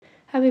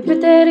Happy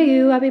birthday to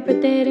you, happy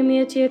birthday to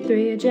me, it's year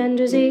 3 of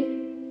Gender Z.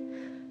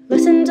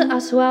 Listen to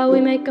us while we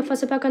make a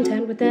fuss about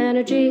content with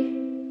energy.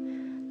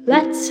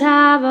 Let's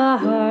have a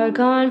hard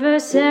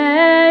conversation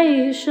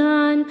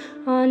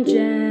on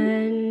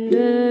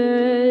Gender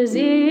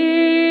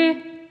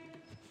Z.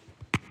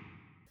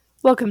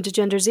 Welcome to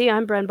Gender Z,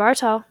 I'm Bren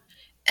Bartel.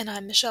 And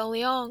I'm Michelle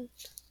Leong.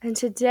 And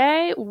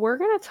today we're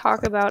going to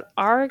talk about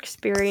our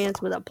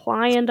experience with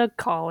applying to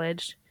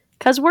college.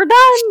 Because we're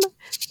done!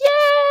 Yay!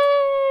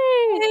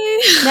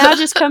 Now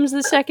just comes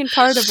the second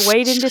part of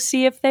waiting to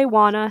see if they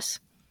want us.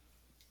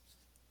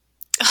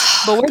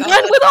 But we're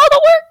done with all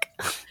the work!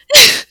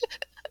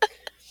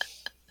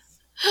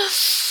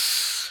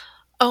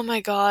 Oh my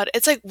god.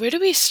 It's like, where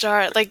do we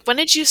start? Like, when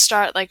did you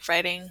start, like,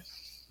 writing?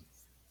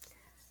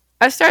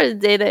 I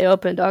started the day they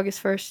opened,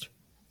 August 1st.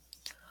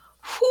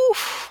 Whew.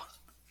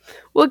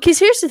 Well, because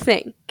here's the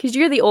thing. Because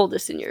you're the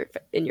oldest in your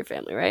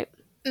family, right?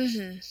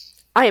 Mm-hmm.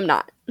 I am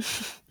not.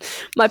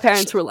 My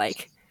parents were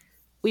like,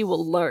 we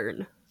will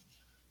learn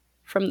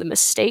from the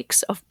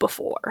mistakes of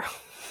before.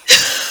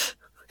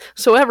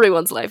 So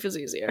everyone's life is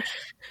easier.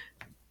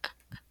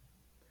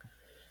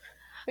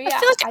 I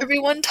feel like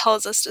everyone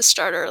tells us to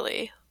start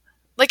early.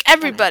 Like,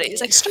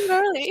 everybody's like, start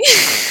early.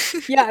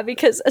 Yeah,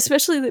 because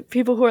especially the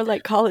people who are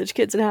like college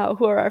kids now,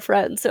 who are our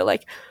friends, they're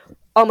like,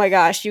 oh my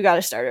gosh, you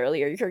gotta start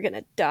early or you're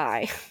gonna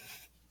die.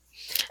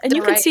 And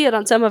you can see it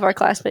on some of our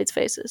classmates'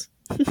 faces.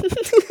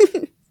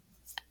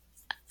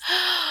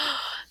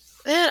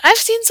 Man, I've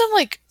seen some,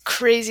 like,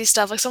 crazy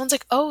stuff. Like, someone's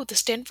like, oh, the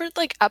Stanford,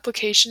 like,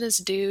 application is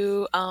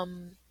due,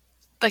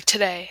 like,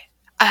 today.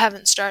 I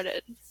haven't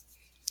started.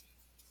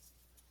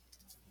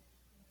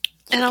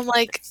 And I'm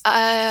like,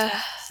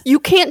 You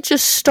can't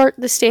just start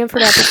the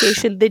Stanford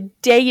application the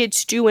day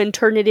it's due and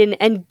turn it in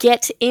and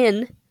get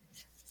in.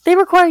 They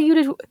require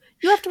you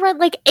have to write,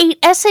 like, 8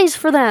 essays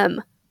for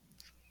them.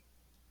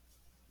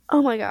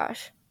 Oh my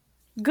gosh.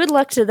 Good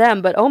luck to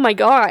them, but oh my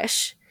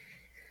gosh.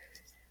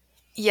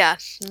 Yeah.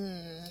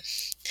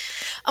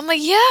 I'm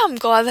like, yeah, I'm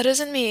glad that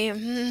isn't me. Yeah,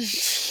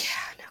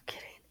 no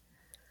kidding.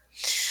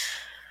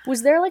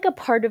 Was there, like, a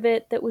part of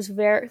it that was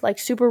very, like,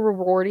 super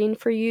rewarding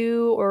for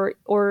you,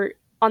 or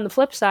on the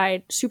flip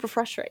side, super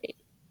frustrating?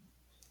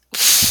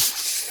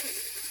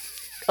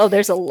 Oh,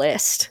 there's a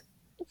list.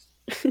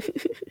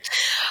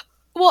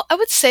 Well, I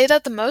would say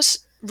that the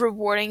most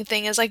rewarding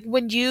thing is, like,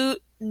 when you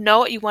know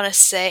what you want to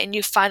say and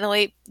you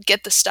finally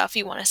get the stuff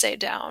you want to say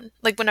down.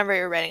 Like, whenever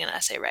you're writing an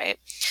essay, right?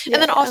 Yeah.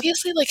 And then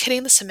obviously, like,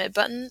 hitting the submit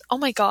button. Oh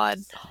my god.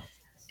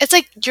 It's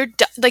like you're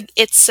like,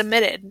 it's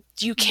submitted.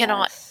 You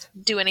cannot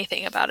do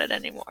anything about it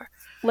anymore.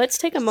 Let's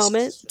take a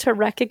moment to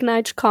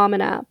recognize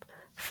Common App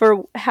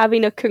for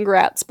having a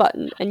congrats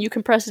button, and you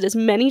can press it as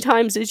many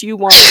times as you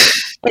want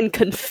and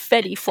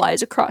confetti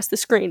flies across the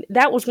screen.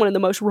 That was one of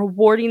the most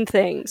rewarding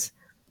things.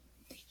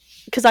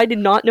 Because I did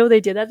not know they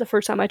did that the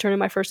first time I turned in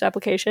my first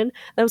application. And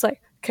I was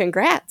like,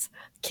 congrats,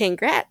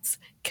 congrats,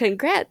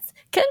 congrats,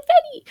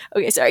 confetti.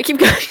 Okay, sorry, keep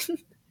going.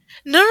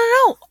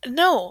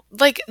 No.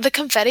 Like, the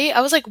confetti,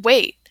 I was like,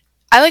 wait.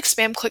 I, like,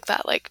 spam clicked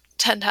that, like,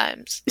 10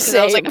 times. Because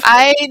I was like,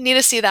 I need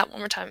to see that one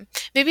more time.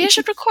 Maybe I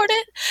should record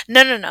it?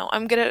 No.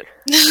 I'm gonna...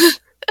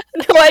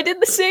 No, I did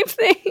the same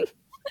thing.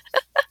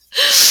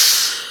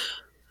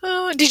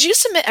 Did you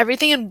submit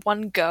everything in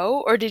one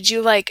go? Or did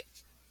you, like,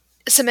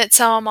 submit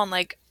some on,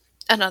 like,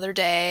 another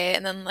day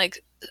and then,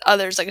 like,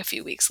 others, like, a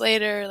few weeks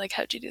later? Like,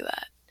 how'd you do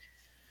that?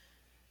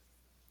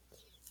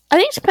 I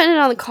think it depended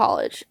on the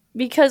college.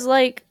 Because,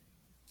 like,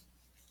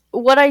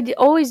 what I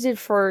always did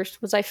first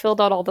was I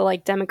filled out all the,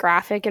 like,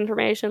 demographic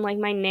information, like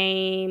my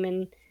name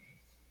and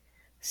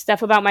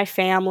stuff about my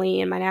family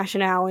and my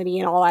nationality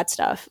and all that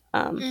stuff.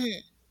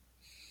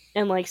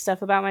 And, like,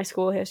 stuff about my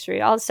school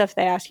history, all the stuff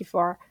they ask you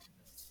for.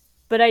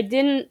 But I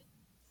didn't,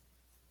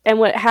 and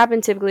what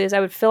happened typically is I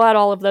would fill out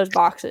all of those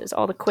boxes,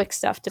 all the quick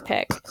stuff to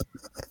pick.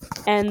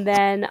 And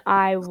then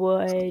I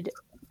would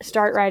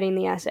start writing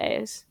the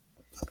essays.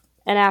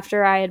 And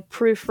after I had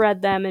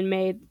proofread them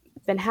and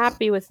been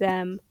happy with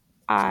them,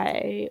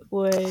 my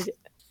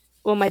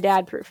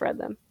dad proofread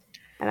them.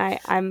 And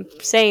I'm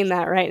saying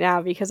that right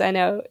now because I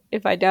know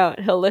if I don't,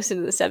 he'll listen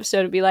to this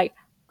episode and be like,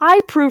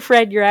 I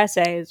proofread your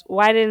essays.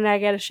 Why didn't I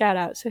get a shout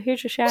out? So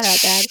here's your shout out,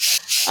 Dad.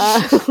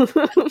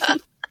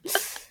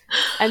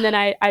 And then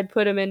I'd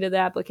put them into the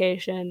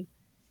application,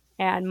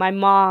 and my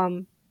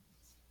mom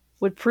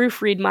would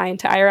proofread my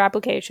entire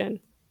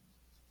application,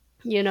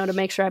 to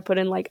make sure I put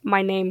in, like,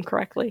 my name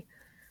correctly.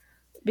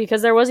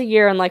 Because there was a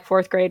year in, like,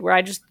 4th grade where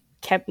I just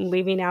kept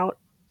leaving out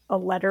a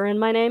letter in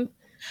my name.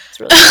 It's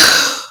really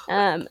funny.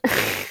 And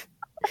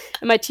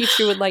my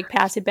teacher would, like,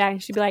 pass it back,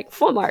 and she'd be like,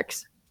 full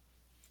marks.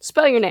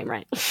 Spell your name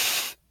right.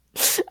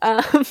 She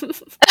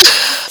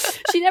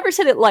never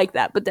said it like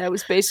that, but that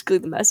was basically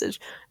the message.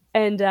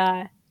 And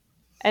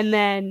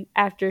then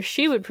after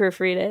she would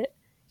proofread it,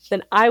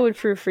 then I would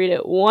proofread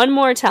it one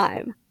more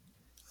time,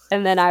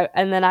 and then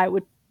I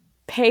would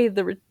pay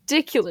the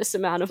ridiculous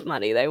amount of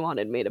money they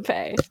wanted me to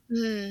pay.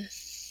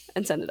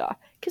 and send it off.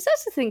 Because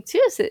that's the thing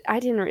too, is that I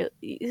didn't really,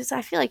 is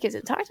I feel like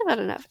isn't talked about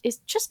enough. Is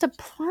just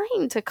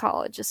applying to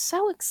college is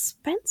so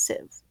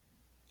expensive.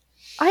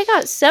 I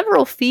got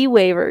several fee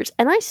waivers,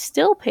 and I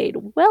still paid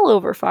well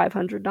over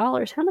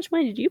 $500. How much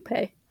money did you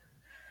pay?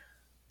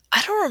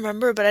 I don't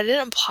remember, but I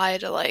didn't apply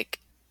to like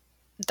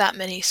that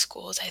many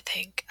schools, I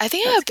think. I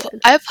think That's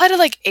good. I applied to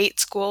like 8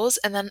 schools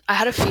and then I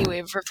had a fee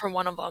waiver for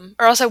one of them.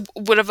 Or else I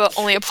would have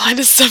only applied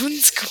to 7 I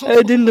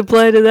schools. didn't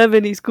apply to that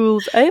many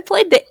schools. I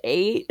applied to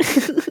 8.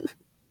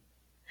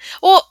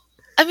 Well,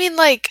 I mean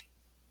like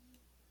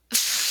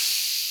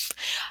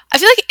I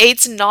feel like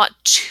 8's not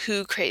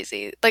too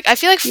crazy. Like I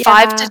feel like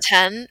 5 to Yeah.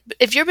 10,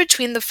 if you're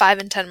between the 5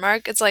 and 10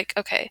 mark, it's like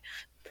okay.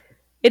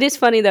 It is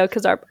funny though,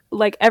 because our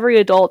like every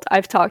adult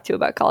I've talked to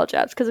about college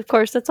apps, because of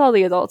course that's all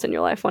the adults in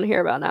your life want to hear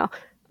about now.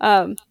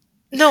 Um,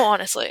 No,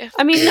 honestly.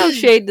 I mean, no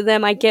shade to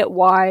them. I get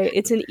why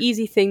it's an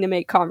easy thing to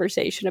make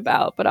conversation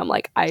about, but I'm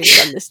like, I've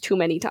done this too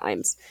many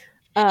times.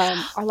 Or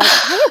like,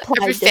 I Every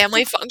applied to.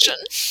 family function.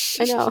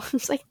 I know.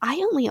 It's like I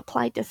only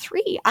applied to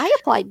 3. I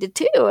applied to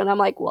 2, and I'm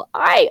like, well,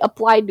 I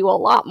applied to a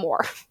lot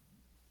more.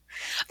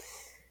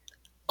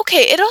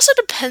 Okay, it also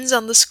depends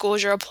on the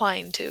schools you're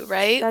applying to,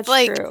 right? That's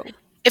Like true.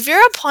 if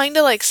you're applying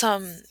to like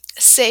some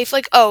safe,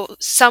 like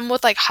some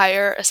with like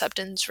higher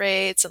acceptance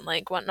rates and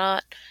like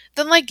whatnot,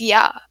 then like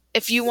yeah,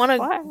 if you want to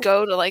Why?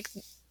 go to like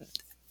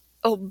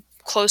a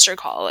closer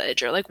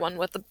college or like one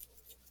with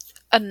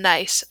a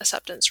nice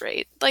acceptance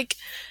rate, like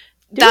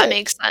Do that it.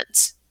 makes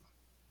sense.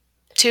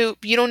 To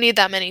you don't need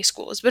that many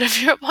schools, but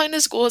if you're applying to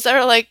schools that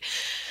are like,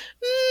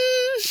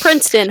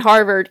 Princeton,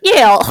 Harvard,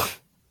 Yale.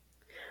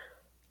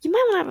 You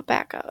might want to have a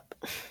backup.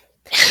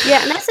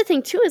 Yeah, and that's the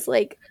thing too. Is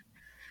like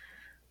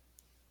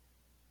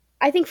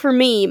I think for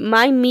me,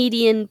 my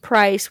median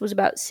price was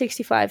about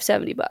 65,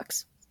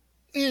 $70.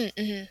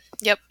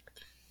 yep,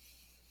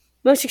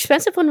 Most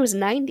expensive one was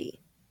 90,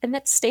 and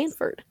that's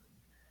Stanford.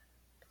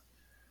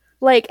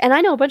 Like, and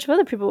I know a bunch of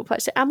other people apply.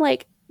 I'm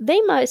like, they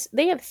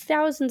have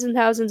thousands and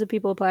thousands of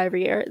people apply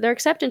every year. Their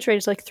acceptance rate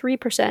is like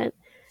 3%.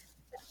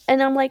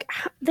 And I'm like,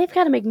 they've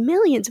got to make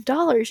millions of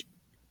dollars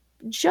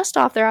just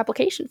off their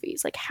application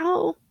fees. Like,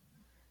 how?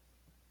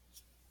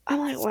 I'm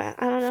like, wow,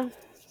 I don't know.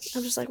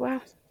 I'm just like,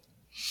 wow.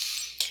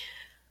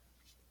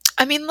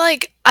 I mean,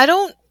 like, I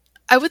don't.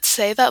 I would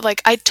say that,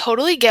 like, I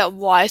totally get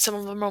why some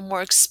of them are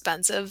more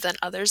expensive than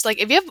others.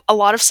 Like, if you have a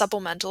lot of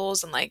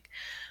supplementals and, like,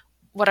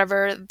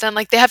 whatever, then,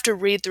 like, they have to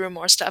read through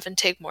more stuff and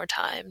take more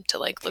time to,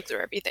 like, look through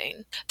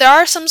everything. There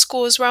are some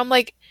schools where I'm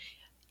like,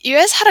 you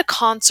guys had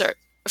a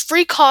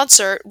free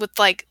concert with,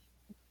 like,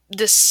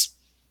 this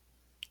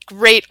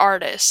great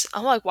artist.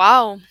 I'm like,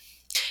 wow,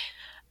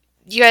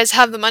 you guys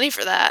have the money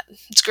for that.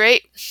 It's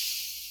great.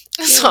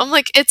 So Yeah. I'm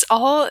like, it's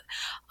all.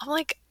 I'm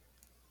like,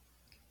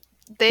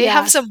 they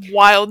have Yeah. some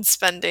wild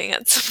spending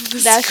at some of the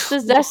That's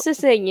schools. the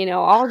thing,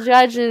 I'll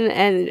judge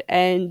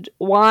and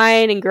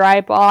whine and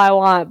gripe all I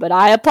want, but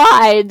I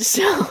applied,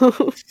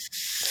 so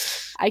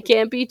I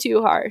can't be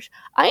too harsh.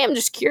 I am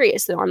just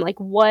curious though. I'm like,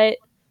 what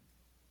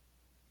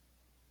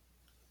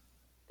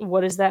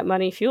does that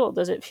money fuel?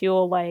 Does it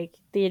fuel like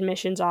the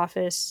admissions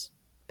office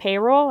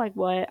payroll? Like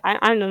what?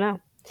 I don't know.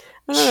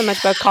 I don't know much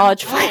about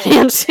college Oh,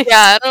 finances.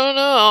 yeah, I don't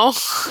know.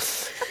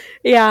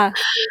 Yeah,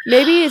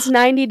 maybe it's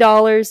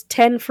 $90,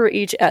 10 for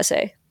each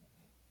essay.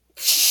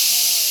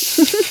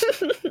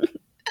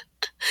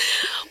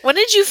 When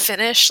did you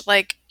finish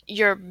like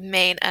your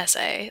main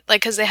essay?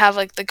 Like, because they have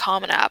like the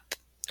Common App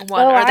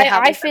one, Oh, or they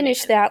have I like the main.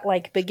 finished that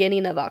like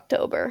beginning of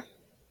October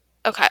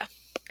Okay.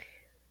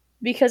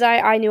 because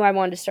I knew I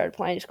wanted to start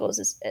applying to schools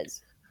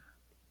as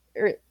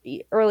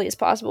early as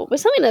possible. But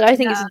something that I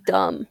think is Yeah.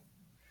 dumb,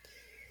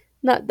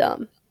 not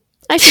dumb.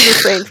 I should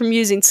refrain from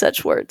using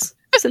such words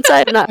since I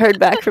have not heard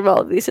back from all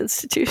of these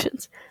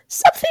institutions.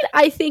 Something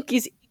I think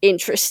is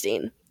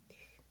interesting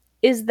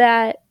is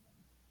that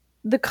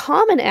the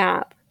Common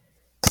App,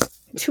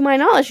 to my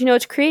knowledge,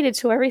 it's created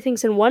so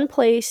everything's in one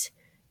place.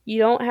 You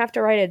don't have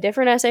to write a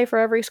different essay for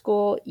every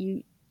school.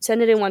 You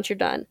send it in once you're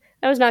done.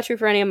 That was not true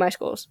for any of my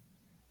schools.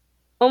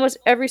 Almost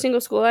every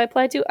single school I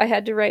applied to, I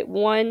had to write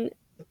 1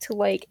 to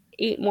like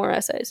 8 more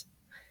essays.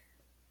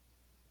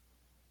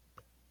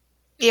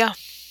 Yeah.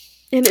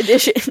 In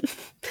addition,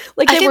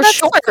 like I they think were that's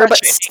shorter, but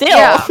frustrating. still.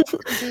 Yeah.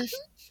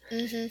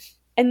 Mm-hmm.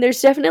 And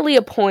there's definitely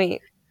a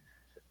point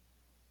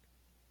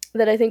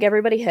that I think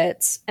everybody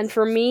hits. And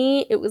for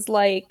me, it was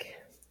like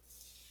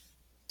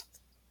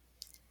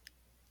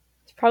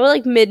it's probably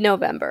like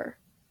mid-November.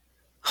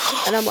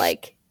 And I'm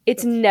like,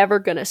 it's never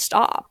going to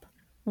stop.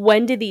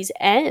 When do these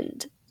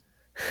end?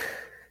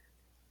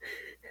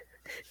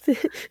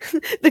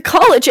 The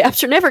college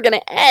apps are never going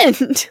to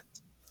end.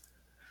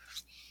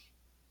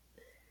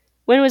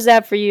 When was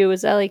that for you?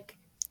 Was that like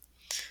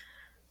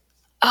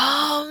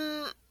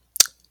Um.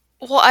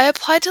 Well, I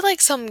applied to like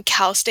some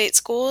Cal State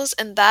schools,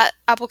 and that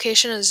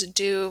application is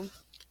due,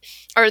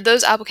 or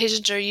those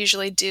applications are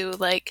usually due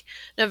like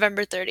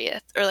November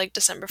 30th or like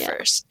December yeah.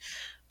 1st.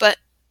 But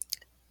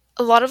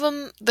a lot of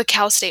them, the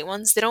Cal State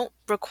ones, they don't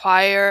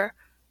require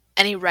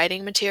any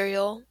writing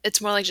material.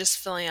 It's more like just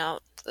filling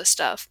out the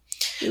stuff.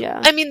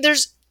 Yeah. I mean,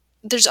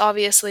 there's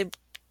obviously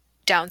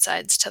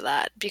downsides to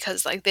that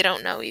because like they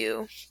don't know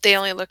you. They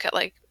only look at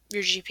like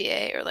your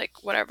GPA or like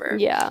whatever.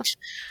 Yeah.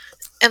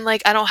 And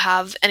like I don't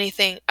have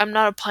anything. I'm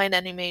not applying to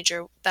any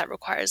major that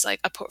requires like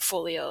a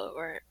portfolio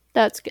or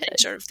That's any good.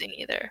 sort of thing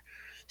either.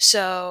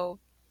 So,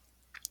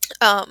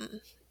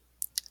 um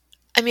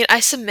I mean, I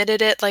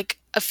submitted it like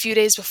a few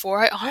days before.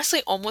 I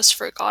honestly almost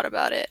forgot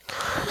about it,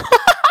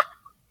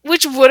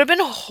 which would have been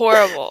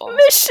horrible.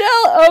 Michelle,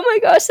 oh my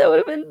gosh, that would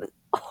have been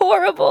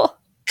horrible.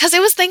 Because it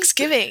was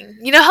Thanksgiving.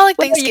 You know how, like,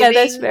 Well, yeah, that's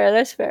Thanksgiving? fair.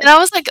 That's And fair. I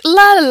was like,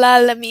 la la la,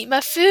 let me eat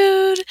my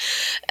food.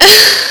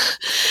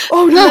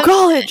 Oh no, Let me,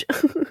 college.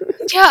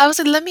 yeah, I was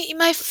like, let me eat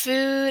my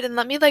food and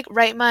let me, like,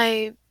 write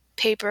my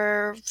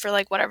paper for,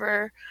 like,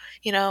 whatever,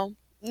 you know.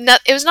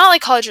 It was not,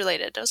 like, college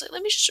related. I was like,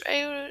 let me just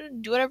write,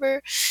 do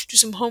whatever, do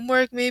some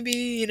homework maybe,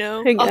 you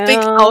know. Hang I'll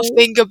out.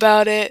 think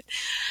about it.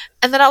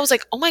 And then I was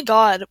like, oh my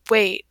God,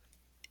 wait.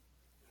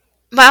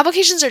 My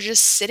applications are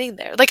just sitting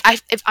there. Like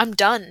if I'm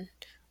done.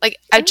 Like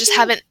I just Okay.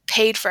 haven't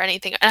paid for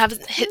anything. I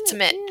haven't hit Put it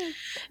submit. in. And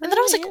then Put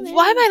I was like, it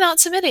why am in. I not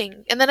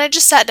submitting? And then I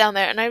just sat down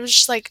there and I was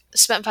just like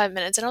spent 5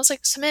 minutes and I was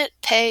like, submit,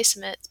 pay.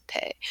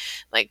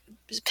 Like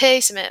pay,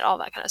 submit, all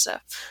that kind of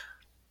stuff.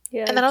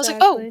 Yeah, And then I was like,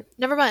 oh, exactly.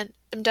 never mind.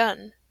 I'm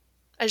done.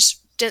 I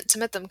just didn't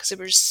submit them because they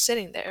were just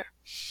sitting there.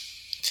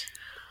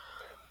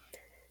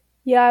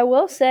 Yeah, I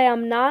will say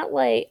I'm not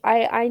like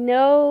I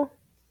know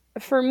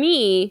for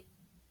me,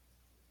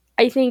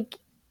 I think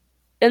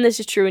and this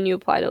is true when you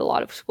apply to a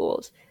lot of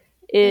schools,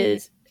 Hmm.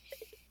 is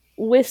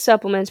with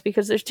supplements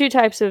because there's two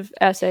types of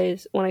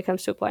essays when it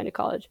comes to applying to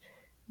college.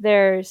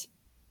 There's,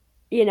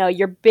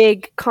 your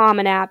big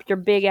common app, your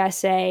big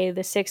essay,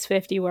 the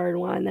 650 word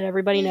one that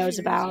everybody knows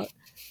Hmm. about.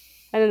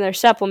 And then there's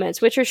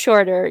supplements, which are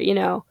shorter.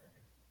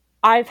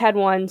 I've had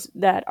ones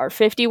that are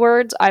 50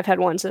 words. I've had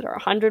ones that are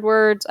 100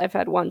 words. I've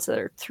had ones that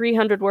are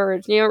 300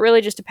 words. It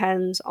really just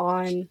depends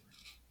on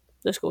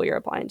the school you're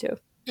applying to.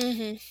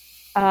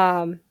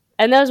 Hmm.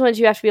 And those ones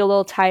you have to be a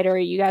little tighter.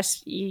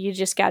 You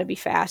just got to be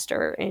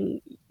faster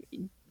in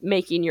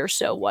making your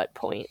so what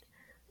point.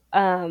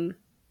 Um,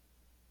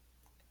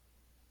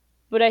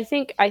 but I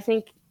think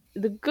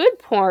the good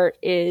part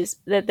is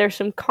that there's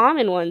some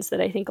common ones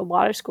that I think a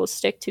lot of schools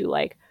stick to.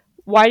 Like,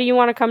 why do you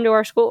want to come to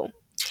our school? What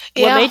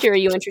Yeah. major are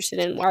you interested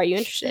in? Why are you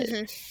interested?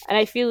 Hmm. And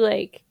I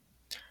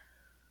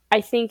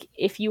think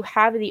if you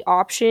have the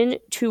option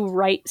to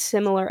write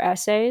similar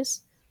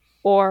essays,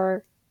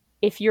 or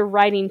if you're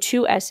writing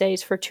two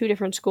essays for two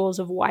different schools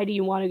of why do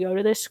you want to go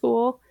to this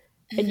school,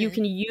 and you Hmm.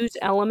 can use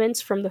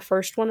elements from the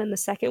first one and the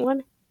second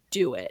one,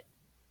 do it.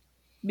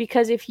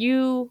 Because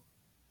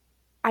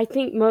I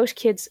think most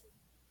kids,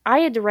 I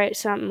had to write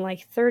something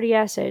like 30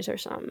 essays or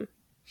something.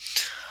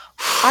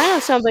 I know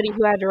somebody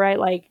who had to write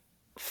like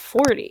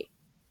 40.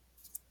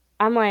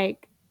 I'm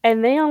like,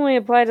 and they only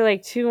applied to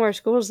like two more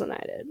schools than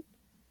I did.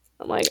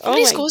 I'm like, How oh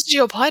many my, schools did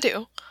you apply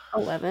to?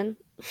 11.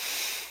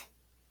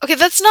 Okay,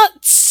 that's not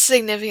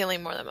significantly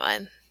more than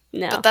mine, but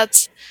No.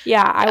 that's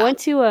Yeah, I yeah. went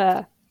to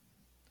a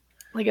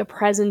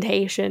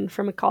presentation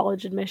from a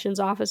college admissions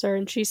officer,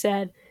 and she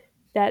said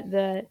that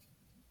the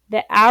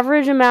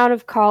average amount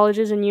of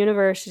colleges and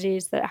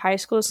universities that high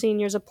school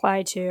seniors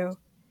apply to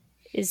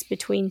is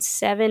between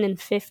 7 and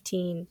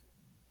 15,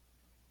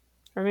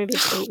 or maybe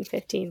it's 8 and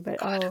 15, but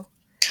God. oh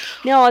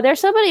no, there's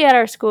somebody at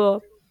our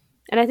school,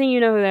 and I think you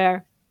know who they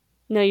are.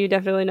 No, you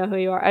definitely know who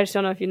you are. I just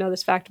don't know if you know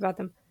this fact about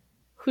them,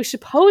 who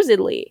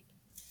supposedly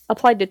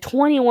applied to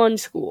 21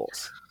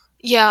 schools.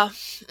 Yeah.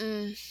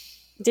 Mm.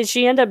 Did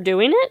she end up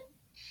doing it?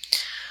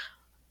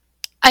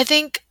 I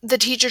think the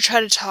teacher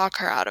tried to talk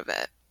her out of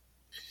it.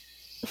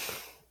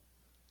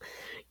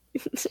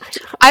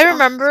 I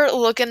remember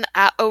looking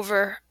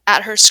over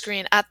at her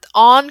screen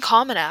on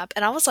Common App,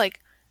 and I was like,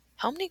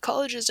 "How many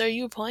colleges are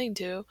you applying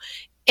to?"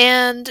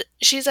 And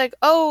she's like,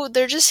 "Oh,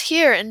 they're just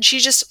here," and she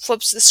just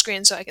flips the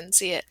screen so I can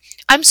see it.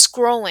 I'm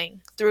scrolling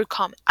through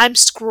Common. I'm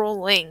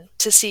scrolling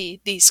to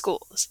see these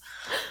schools.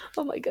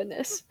 Oh my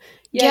goodness.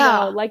 Yeah, no,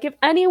 Yeah, like if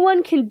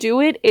anyone can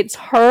do it, it's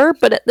her,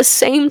 but at the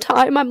same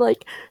time, I'm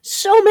like,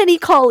 so many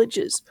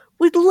colleges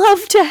would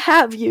love to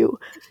have you.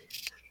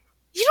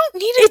 you don't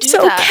need to It's do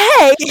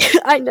that. okay.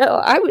 I know.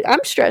 I'm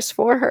stressed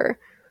for her.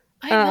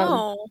 I Um,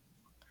 know.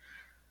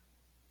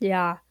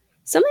 yeah.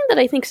 Something that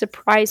I think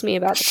surprised me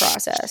about the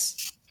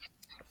process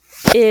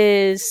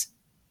is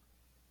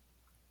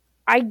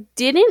I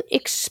didn't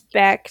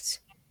expect,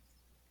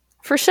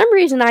 for some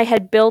reason, I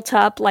had built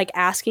up like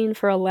asking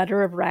for a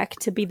letter of rec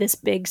to be this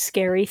big,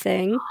 scary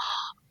thing,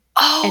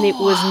 and it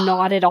was Oh,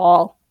 not at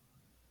all.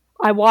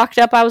 I walked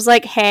up, I was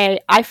like, hey,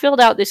 I filled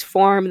out this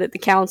form that the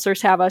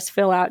counselors have us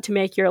fill out to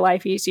make your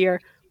life easier.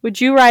 Would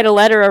you write a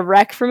letter of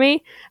rec for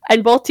me?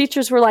 And both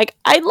teachers were like,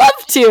 I'd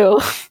love to.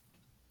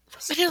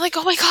 and you're like,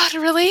 "Oh my God,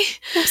 really?"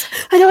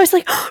 I know, I was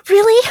like, oh,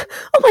 really?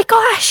 Oh my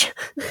gosh.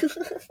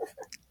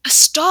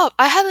 Stop.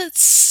 I had the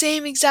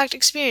same exact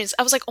experience.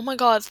 I was like, "Oh my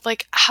God,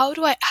 like how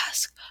do I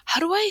ask? How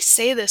do I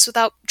say this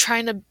without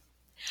trying to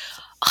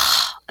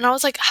And I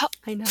was like, how?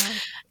 I know.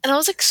 And I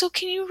was like, so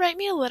can you write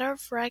me a letter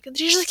of rec? And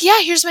she's like, yeah,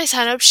 here's my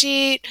sign up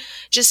sheet.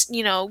 Just,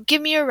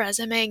 give me your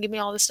resume and give me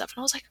all this stuff.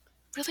 And I was like,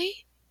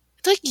 really?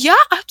 They're like, yeah,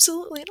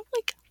 absolutely. And I'm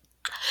like,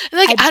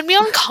 I add me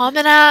on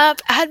Common App,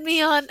 add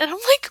me on, and I'm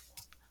like,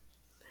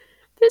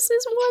 this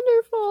is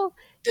wonderful.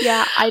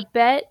 Yeah,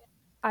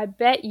 I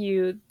bet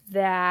you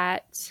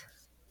that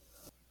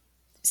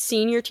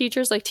senior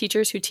teachers, like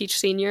teachers who teach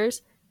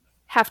seniors,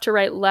 have to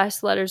write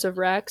less letters of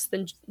recs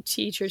than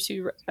teachers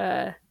who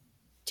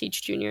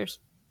teach juniors.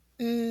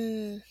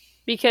 mm,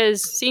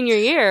 Because senior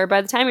year,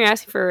 by the time you're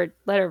asking for a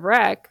letter of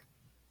rec,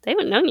 they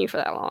haven't known you for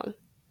that long.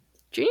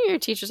 Junior year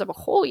teachers have a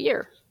whole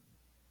year.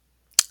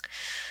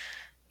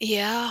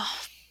 yeah. I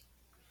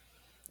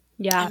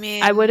Yeah,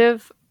 I would mean,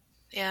 have.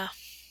 yeah.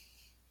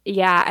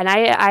 Yeah, and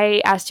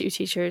I asked two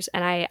teachers,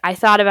 and I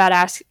thought about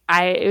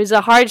it was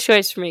a hard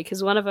choice for me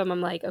because one of them I'm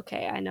like,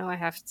 okay, I know I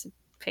have to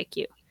pick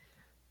you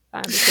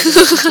because of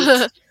what you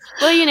teach.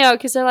 Well,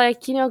 because they're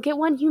like, get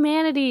one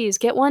humanities,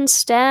 get one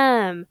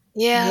STEM,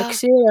 Yeah.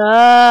 mix it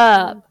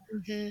up.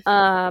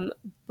 Mm-hmm.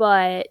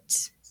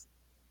 But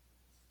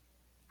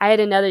I had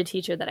another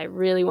teacher that I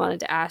really wanted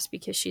to ask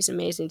because she's an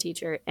amazing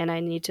teacher, and I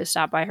need to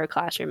stop by her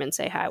classroom and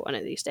say hi one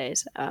of these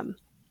days.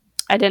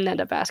 I didn't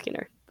end up asking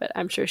her, but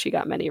I'm sure she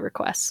got many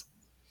requests.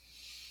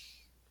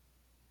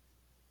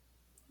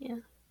 Yeah.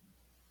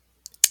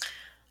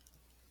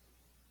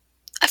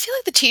 I feel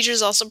like the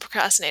teachers also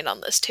procrastinate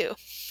on this too.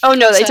 Oh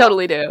no, they So,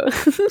 totally do.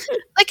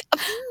 like,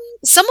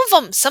 some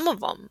of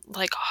them,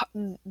 like,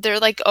 they're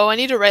like, oh, I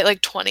need to write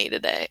like 20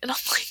 today, and I'm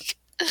like,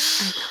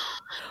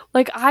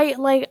 I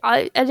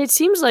know. And it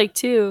seems like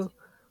too,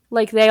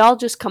 like they all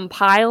just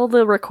compile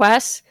the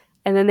requests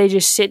and then they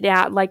just sit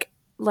down.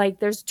 Like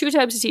there's two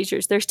types of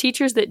teachers. There's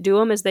teachers that do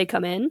them as they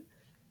come in,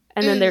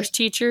 and then mm, there's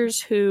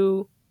teachers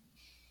who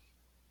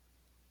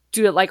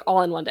do it like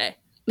all in one day.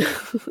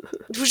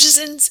 which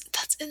is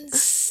that's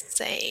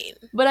insane.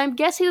 But I'm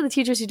guessing the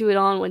teachers who do it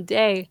all in one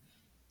day,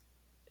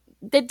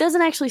 that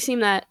doesn't actually seem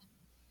that.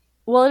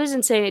 Well, it is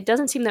insane. It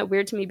doesn't seem that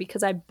weird to me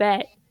because I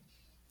bet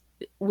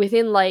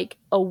within like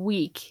a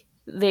week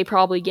they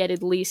probably get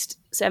at least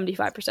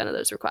 75% of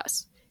those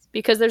requests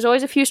because there's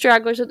always a few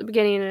stragglers at the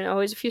beginning and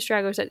always a few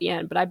stragglers at the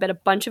end, but I bet a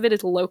bunch of it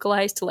is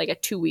localized to like a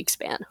 2-week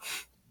span.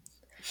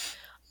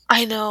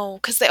 I know,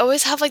 because they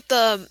always have like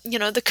the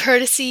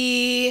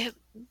courtesy thing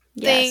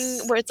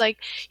Yes, where it's like,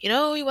 you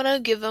want to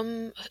give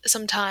them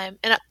some time.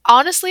 And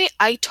honestly,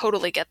 I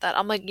totally get that.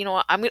 I'm like, you know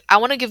what? I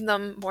want to give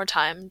them more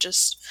time.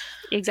 Just,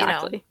 you know,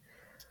 exactly.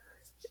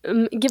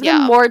 Give them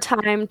yeah. more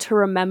time to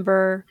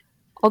remember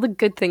all the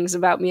good things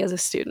about me as a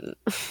student.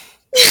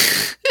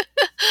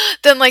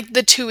 Then like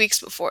the 2 weeks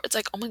before, it's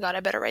like, oh my God, I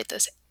better write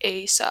this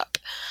ASAP.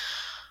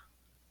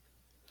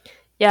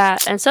 Yeah,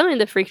 and something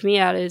that freaked me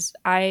out is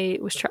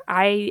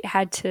I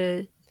had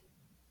to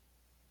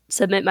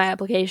submit my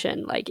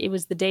application. Like it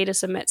was the day to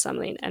submit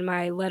something, and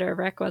my letter of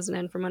rec wasn't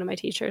in from one of my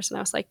teachers, and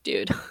I was like,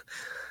 dude,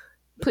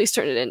 please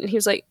turn it in. And he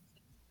was like,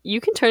 you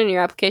can turn in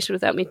your application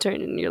without me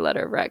turning in your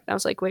letter of rec. And I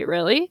was like, wait,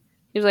 really?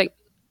 He was like,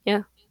 yeah.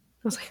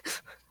 I was like,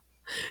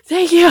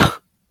 thank you.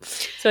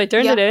 So I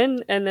turned Yeah. it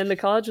in, and then the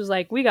college was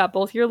like, we got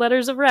both your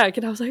letters of rec.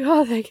 And I was like,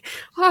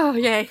 oh,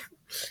 yay.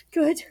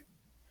 Good.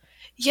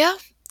 Yeah.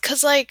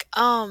 Cause like,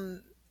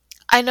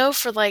 I know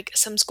for like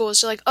some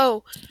schools, they're like,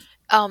 oh,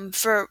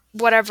 for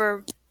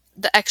whatever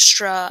the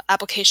extra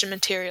application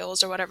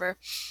materials or whatever,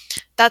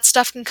 that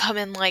stuff can come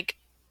in like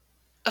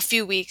a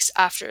few weeks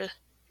after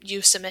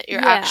you submit your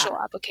Yeah. actual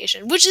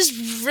application, which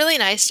is really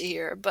nice to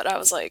hear. But I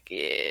was like,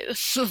 yeah. I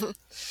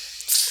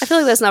feel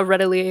like that's not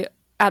readily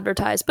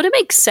advertised, but it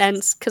makes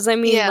sense because I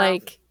mean, Yeah.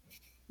 like,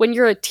 when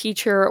you're a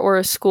teacher or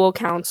a school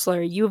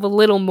counselor, you have a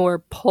little more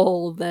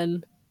pull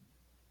than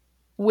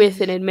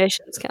with an Mhm.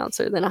 admissions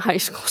counselor than a high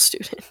school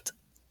student.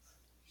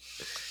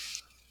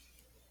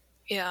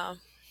 Yeah.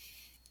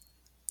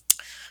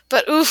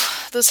 But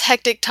oof, those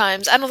hectic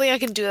times. I don't think I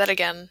can do that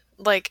again.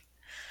 Like,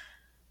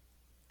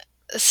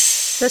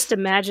 Just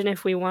imagine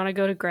if we want to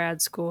go to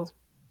grad school.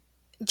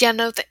 yeah,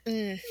 no,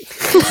 mm.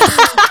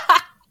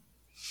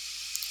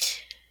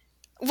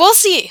 We'll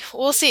see.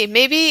 We'll see.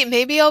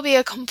 Maybe I'll be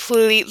a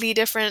completely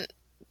different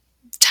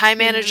time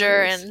Who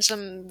manager knows? and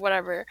some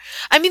whatever.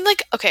 I mean,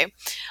 like, okay,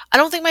 I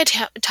don't think my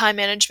time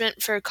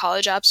management for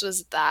college apps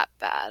was that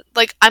bad.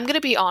 Like, I'm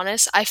gonna be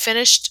honest. I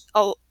finished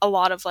a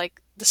lot of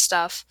like the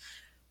stuff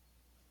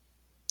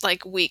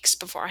like weeks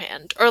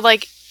beforehand, or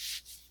like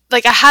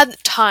I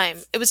had time.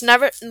 It was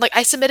never like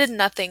I submitted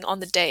nothing on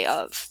the day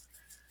of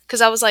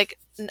because I was like,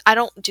 I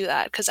don't do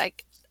that because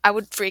I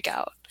would freak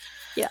out.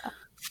 Yeah.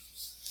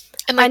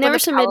 And I like when never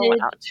the power went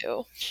submitted. out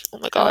too. Oh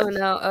my Oh God.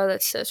 no. Oh,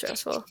 that's so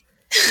stressful.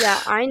 Yeah,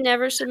 I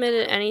never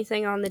submitted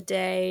anything on the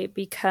day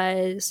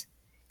because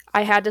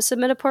I had to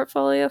submit a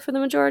portfolio for the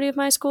majority of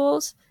my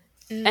schools.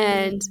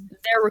 And Mm.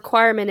 their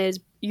requirement is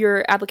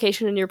your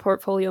application and your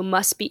portfolio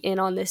must be in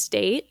on this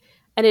date.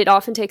 And it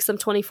often takes them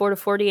 24 to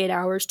 48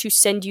 hours to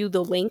send you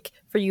the link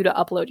for you to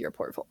upload your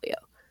portfolio.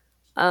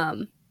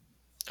 Um,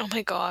 Oh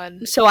my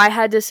God. so I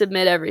had to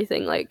submit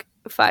everything like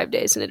 5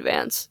 days in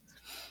advance.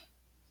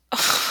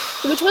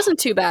 which wasn't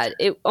too bad.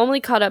 It only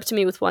caught up to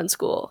me with one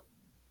school,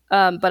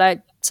 but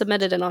I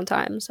submitted it on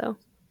time. So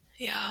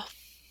Yeah.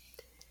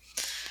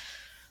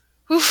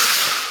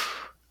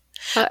 Oof.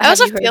 I have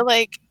also you feel heard?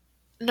 like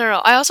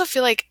no, I also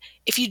feel like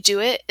if you do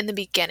it in the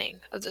beginning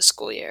of the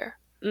school year,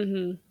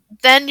 Mm-hmm.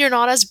 then you're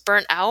not as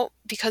burnt out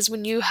because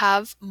when you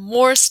have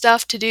more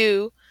stuff to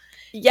do,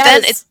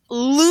 then it's Yes.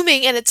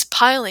 looming and it's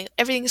piling.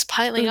 Everything's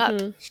piling up.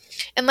 Mm-hmm.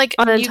 And like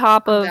when On you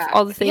top come of back,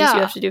 all the things you yeah,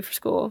 have to do for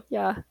school.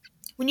 Yeah.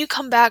 when you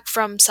come back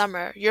from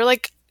summer, you're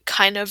like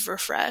kind of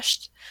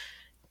refreshed.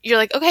 You're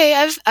like, okay,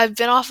 I've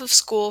been off of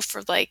school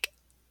for like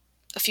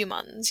a few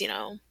months,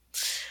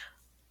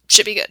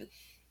 should be good.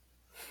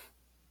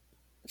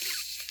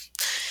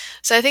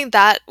 So I think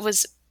that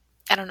was,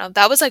 I don't know,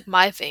 that was like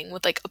my thing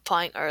with like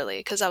applying early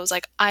because I was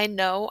like, I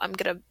know I'm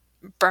gonna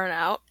burn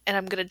out and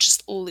I'm gonna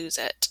just lose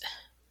it.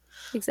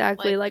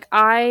 Exactly. Like,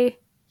 Like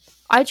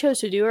I chose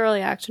to do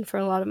early action for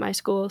a lot of my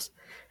schools,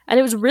 and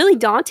it was really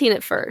daunting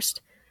at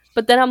first.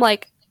 But then I'm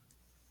like,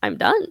 I'm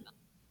done.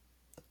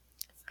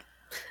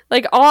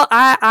 Like all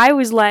I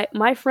was like,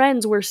 my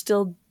friends were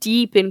still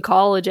deep in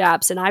college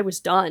apps, and I was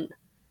done. I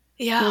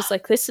yeah, was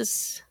like, this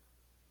is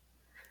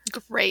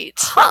great.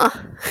 huh.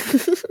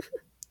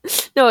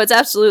 No, it's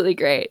absolutely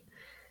great.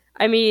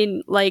 I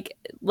mean, like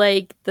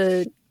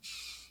there's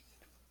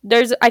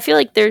I feel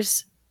like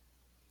there's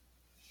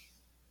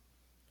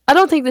I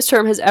don't think this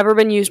term has ever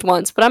been used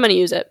once, but I'm going to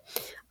use it.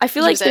 I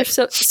feel like Use it.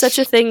 there's such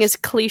a thing as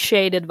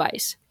cliched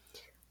advice.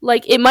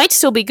 Like it might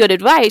still be good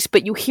advice,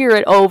 but you hear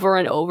it over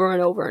and over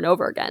and over and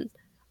over again,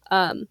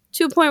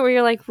 to a point where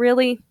you're like,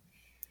 really,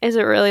 is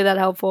it really that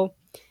helpful?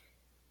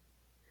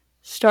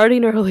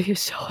 Starting early is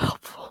so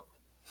helpful.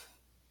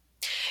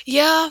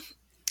 Yeah,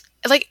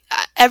 like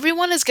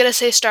everyone is gonna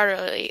say start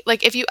early.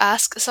 Like if you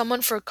ask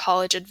someone for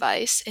college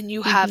advice and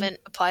you Mm-hmm. haven't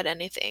applied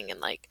anything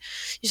and like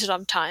you still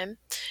have time,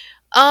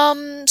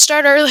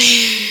 start early.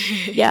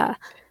 Yeah,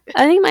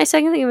 I think my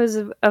second thing was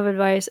of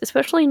advice,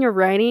 especially in your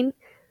writing,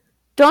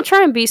 don't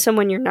try and be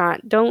someone you're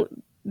not.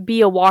 Don't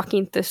be a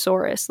walking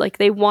thesaurus. Like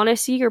they want to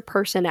see your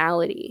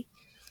personality,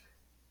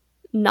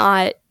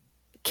 not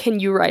can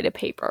you write a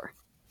paper.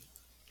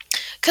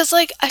 Cause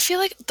like I feel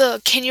like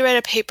the can you write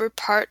a paper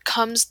part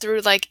comes through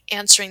like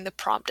answering the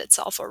prompt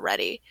itself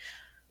already.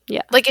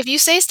 Yeah, Like if you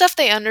say stuff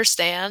they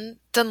understand,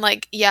 then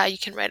like yeah, you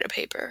can write a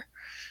paper.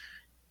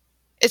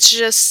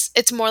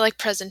 It's more like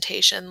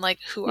presentation, like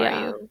who are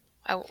yeah. you?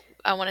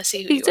 I want to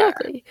see who you are.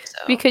 Exactly. So,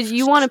 Because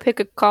you want to pick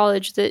a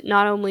college that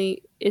not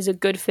only is a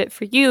good fit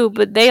for you,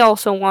 but they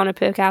also want to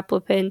pick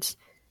applicants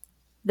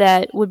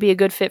that would be a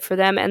good fit for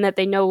them and that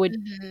they know would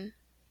mhm.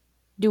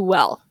 do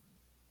well,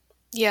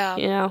 Yeah.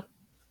 you know?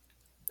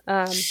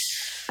 I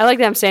like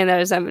that I'm saying that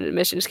as I'm an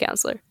admissions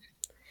counselor.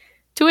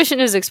 Tuition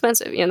is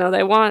expensive, you know.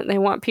 They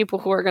want people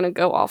who are going to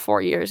go all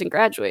 4 years and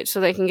graduate so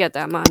they can get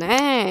that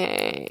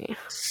money.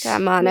 That Yeah.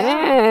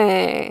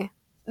 money.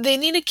 They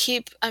need to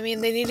keep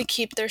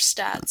their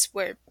stats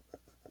where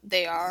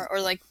they are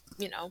or like,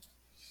 you know,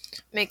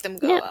 make them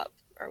go Yeah. up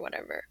or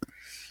whatever.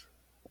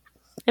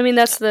 I mean,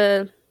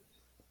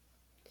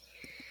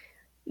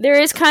 there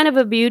is kind of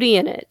a beauty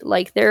in it.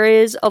 Like there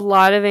is a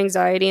lot of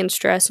anxiety and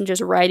stress and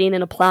just writing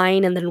and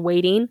applying and then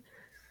waiting.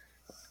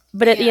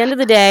 But at the Yeah. end of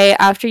the day,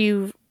 after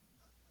you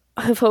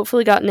have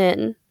hopefully gotten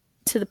in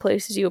to the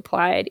places you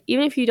applied,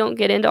 even if you don't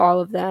get into all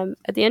of them,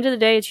 at the end of the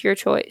day, it's your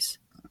choice.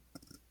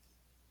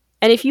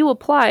 And if you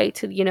apply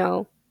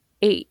to,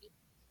 8,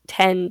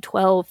 10,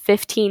 12,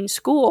 15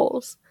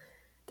 schools,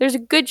 there's a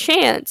good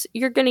chance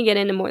you're going to get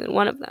into more than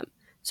one of them.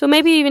 So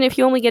maybe even if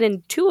you only get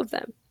in two of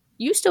them,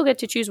 you still get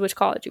to choose which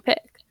college you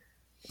pick.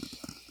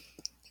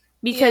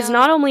 Because Yeah.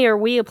 not only are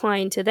we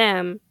applying to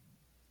them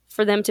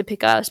for them to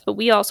pick us, but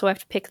we also have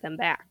to pick them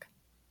back.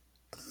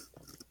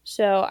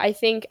 So I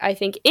think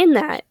in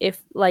that,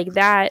 if like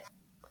that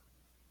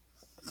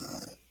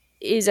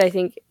is, I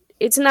think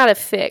it's not a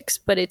fix,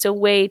 but it's a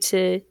way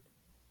to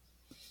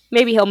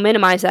maybe help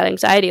minimize that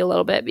anxiety a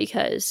little bit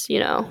because,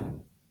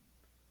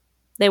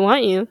 they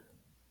want you.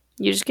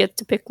 You just get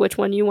to pick which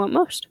one you want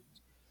most.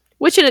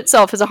 Which in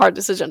itself is a hard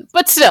decision,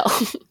 but still.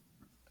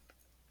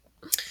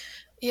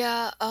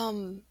 Yeah,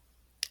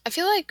 I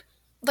feel like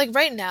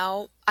right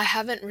now I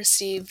haven't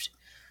received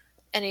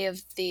any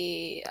of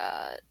the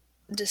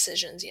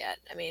decisions yet.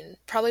 I mean,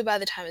 probably by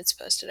the time it's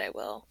posted I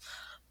will.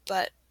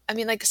 But I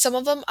mean like some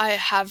of them I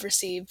have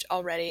received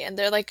already and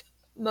they're like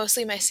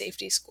mostly my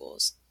safety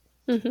schools.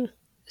 Hmm.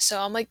 So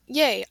I'm like,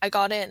 "Yay, I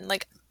got in."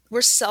 Like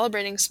we're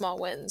celebrating small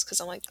wins because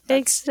I'm like, it's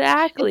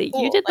Exactly. You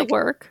cool. did the Like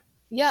work.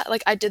 yeah,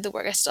 like I did the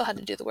work. I still had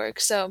to do the work.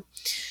 So,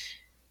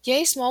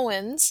 yay, small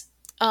wins.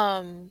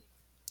 Um,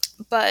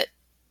 but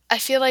I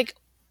feel like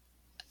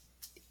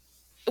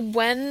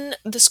when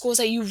the schools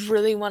that you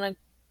really want to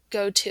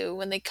go to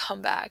when they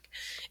come back,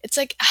 it's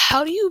like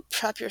how do you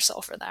prep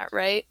yourself for that,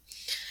 right?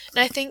 And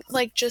I think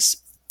like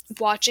just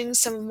watching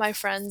some of my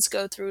friends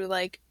go through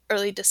like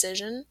early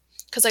decision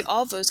because like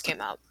all of those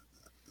came out.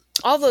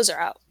 All of those are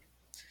out.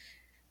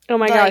 Oh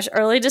my Like gosh,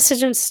 early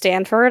decision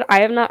Stanford.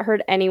 I have not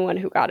heard anyone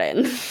who got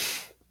in.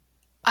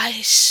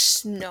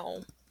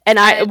 no. And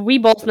I we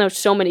both know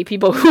so many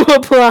people who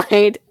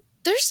applied.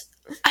 there's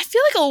I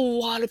feel like a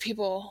lot of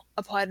people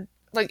applied,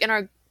 like in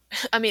our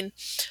I mean,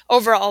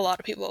 overall a lot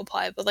of people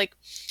applied, but like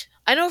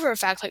I know for a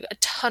fact like a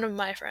ton of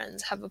my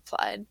friends have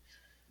applied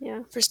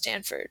Yeah. for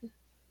Stanford.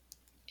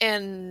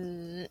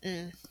 And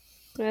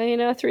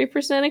Well,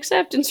 3%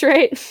 acceptance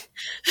rate.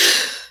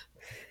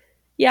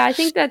 Yeah, I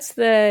think that's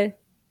the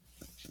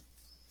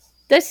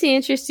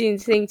interesting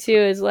thing too,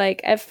 is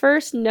like at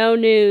first no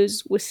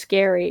news was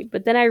scary,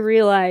 but then I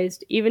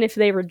realized even if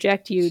they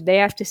reject you, they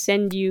have to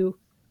send you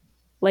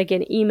like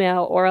an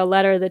email or a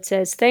letter that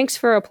says thanks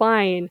for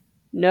applying.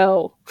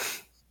 No.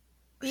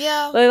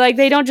 yeah, Like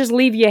they don't just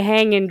leave you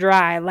hanging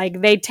dry.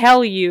 Like they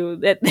tell you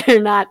that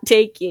they're not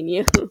taking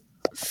you.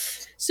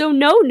 So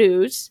no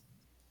news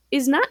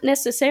is not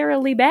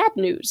necessarily bad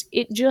news.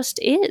 It just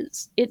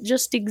is. It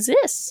just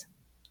exists.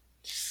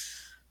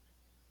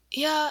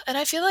 yeah, and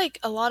I feel like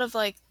a lot of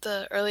like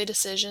the early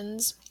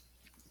decisions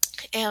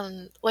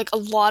and like a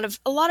lot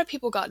of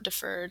people got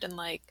deferred, and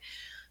like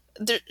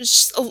there's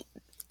just a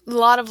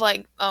lot of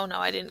like, oh no,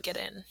 I didn't get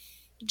in.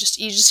 Just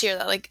you just hear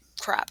that like,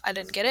 crap, I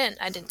didn't get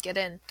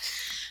in.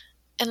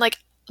 And like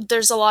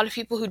there's a lot of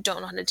people who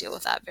don't know how to deal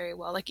with that very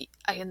well. Like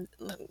I can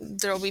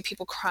there will be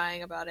people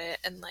crying about it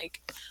and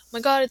like, oh my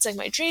god, it's like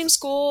my dream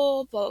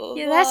school, blah blah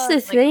Yeah, that's blah. the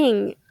Like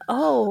thing.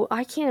 Oh,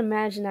 I can't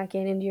imagine not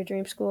getting into your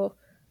dream school.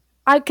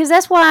 Because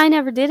that's why I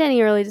never did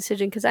any early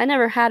decision, because I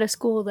never had a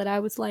school that I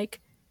was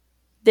like,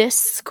 this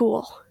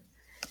school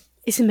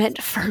is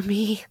meant for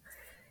me.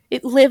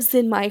 It lives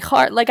in my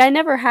heart. Like I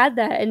never had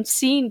that, and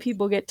seeing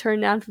people get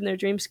turned down from their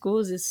dream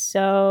schools is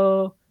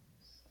so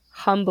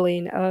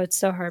humbling. Oh, it's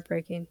so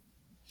heartbreaking.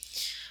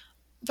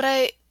 but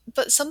I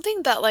but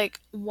something that like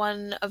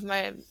one of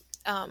my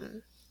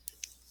um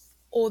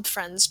old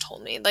friends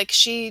told me, like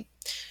she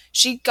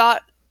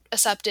got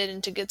accepted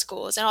into good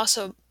schools and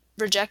also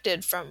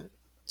rejected from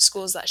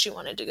schools that she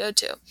wanted to go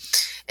to.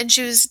 And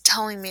she was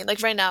telling me,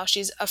 like right now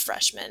she's a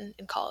freshman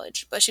in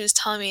college, but she was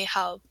telling me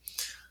how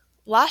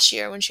last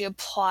year when she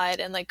applied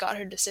and like got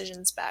her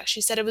decisions back,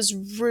 she said it was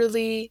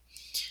really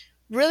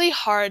really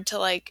hard to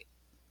like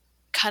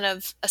kind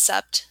of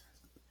accept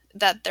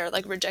that they're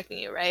like rejecting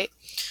you, right?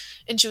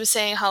 And she was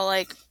saying how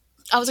like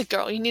I was like,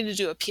 girl, you need to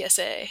do a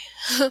PSA.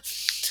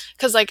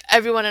 Cuz like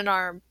everyone in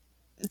our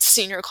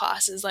senior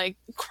class is like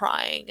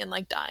crying and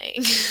like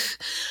dying.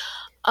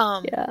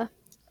 um Yeah,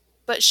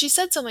 but she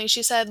said something.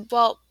 She said,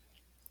 well,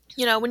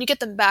 when you get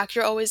them back,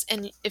 you're always,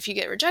 and if you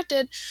get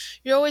rejected,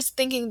 you're always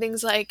thinking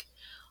things like,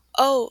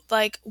 oh,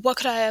 like, what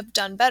could I have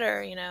done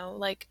better?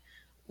 Like,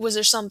 was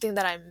there something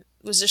that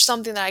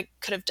I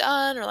could have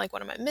done? Or like,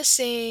 what am I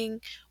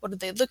missing? What are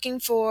they looking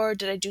for?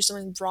 Did I do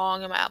something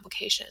wrong in my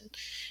application?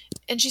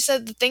 And she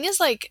said, the thing is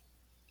like,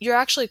 you're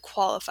actually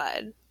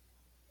qualified.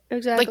 Like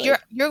exactly.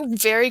 you're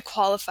very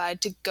qualified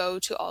to go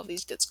to all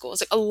these good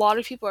schools. Like a lot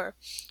of people are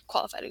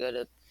qualified to go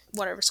to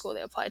whatever school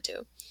they apply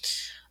to.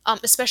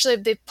 Especially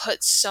if they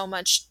put so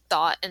much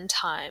thought and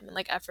time and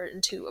like effort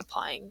into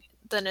applying,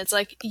 then it's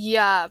like,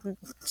 yeah,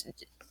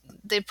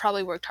 they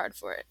probably worked hard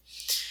for it.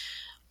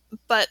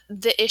 But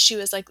the issue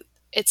is like,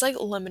 it's like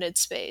limited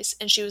space.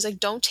 And she was like,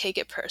 don't take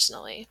it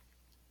personally.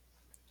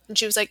 And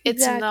she was like,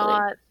 it's Exactly.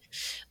 not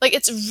like,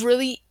 it's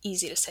really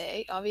easy to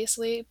say,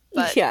 obviously,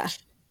 but Yeah,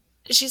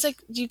 she's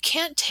like, you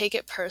can't take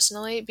it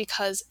personally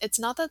because it's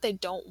not that they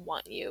don't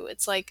want you.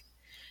 It's like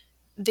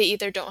they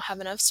either don't have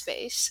enough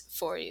space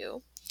for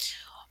you,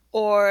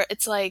 or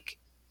it's like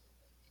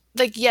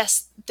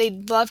yes,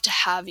 they'd love to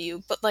have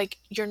you, but like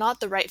you're not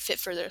the right fit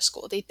for their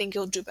school. They think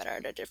you'll do better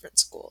at a different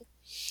school.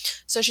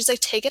 So she's like,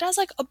 take it as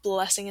like a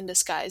blessing in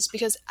disguise,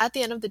 because at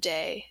the end of the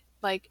day,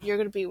 like you're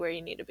going to be where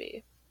you need to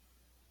be.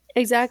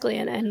 exactly.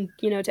 And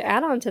to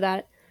add on to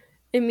that,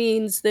 it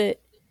means that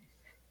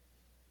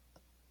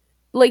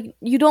like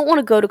you don't want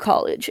to go to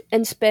college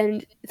and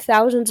spend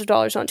thousands of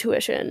dollars on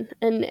tuition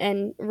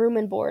and room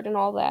and board and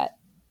all that,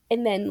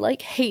 and then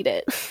like hate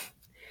it.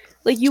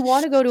 Like you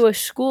want to go to a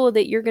school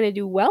that you're going to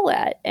do well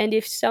at, and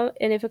if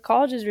a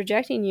college is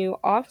rejecting you,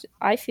 often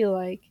I feel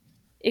like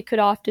it could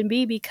often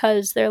be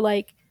because they're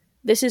like,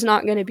 this is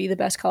not going to be the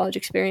best college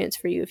experience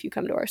for you if you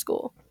come to our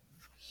school.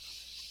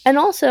 And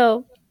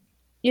also,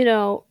 you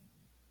know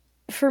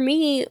for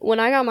me, when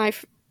I got my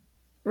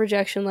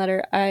rejection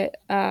letter, I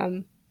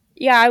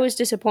was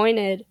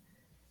disappointed.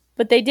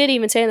 But they did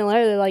even say in the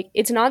letter, they're like,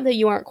 it's not that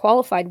you aren't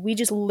qualified, we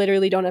just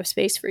literally don't have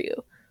space for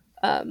you.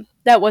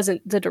 That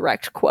wasn't the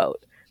direct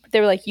quote, but they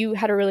were like, you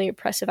had a really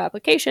impressive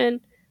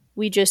application,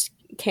 we just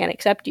can't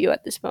accept you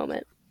at this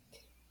moment.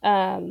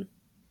 um,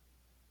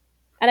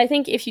 and I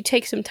think if you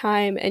take some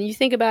time and you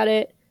think about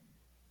it,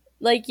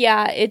 like,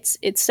 yeah,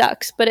 it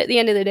sucks, but at the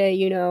end of the day,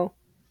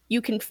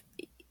 you can.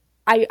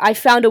 I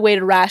found a way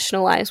to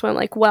rationalize when I'm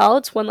like, well,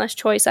 it's one less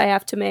choice I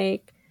have to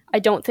make. I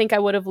don't think I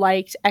would have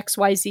liked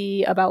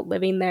XYZ about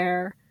living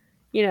there,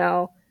 you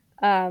know.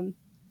 Um,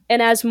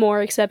 and as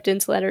more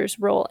acceptance letters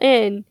roll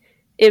in,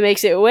 it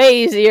makes it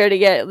way easier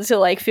to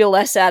like feel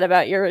less sad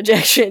about your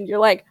rejection. You're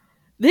like,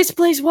 this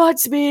place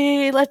wants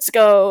me. Let's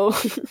go.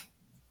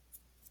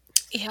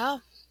 Yeah.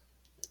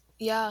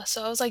 Yeah,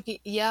 so I was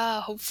like,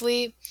 yeah,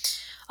 hopefully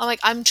I'm like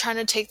I'm trying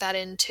to take that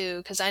in too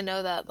because I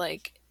know that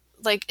like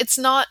it's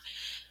not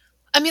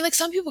I mean like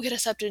some people get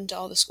accepted into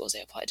all the schools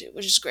they apply to,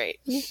 which is great.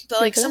 Yeah, But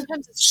good like for them.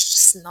 sometimes it's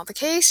just not the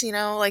case, you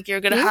know, like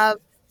you're gonna Yeah, have,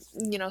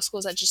 you know,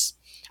 schools that just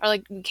are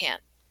like we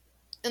can't.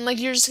 And like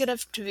you're just gonna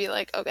have to be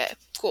like, okay,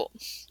 cool.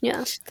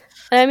 yeah.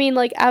 And I mean,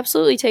 like,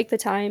 absolutely take the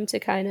time to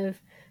kind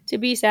of to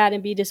be sad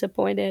and be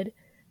disappointed,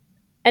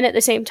 and at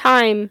the same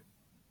time,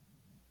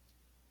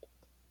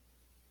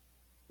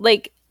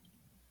 like,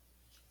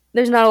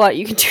 there's not a lot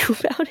you can do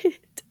about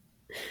it.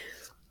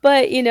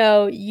 But you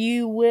know,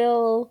 you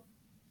will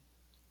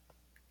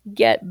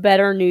get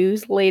better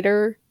news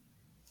later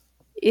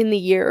in the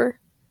year.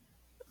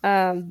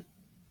 Um,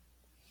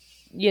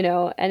 you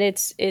know, and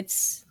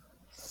it's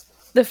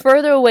the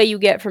further away you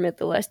get from it,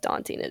 the less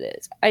daunting it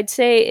is. I'd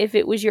say if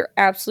it was your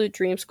absolute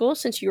dream school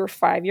since you were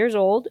 5 years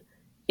old,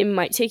 it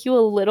might take you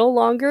a little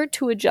longer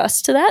to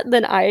adjust to that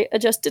than I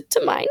adjusted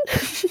to mine.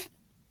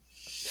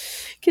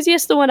 Because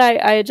yes, the one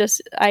I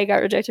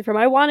got rejected from,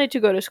 I wanted to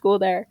go to school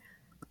there.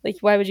 Like,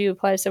 why would you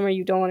apply somewhere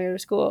you don't want to go to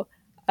school?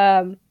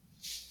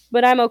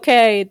 But I'm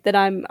okay that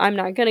I'm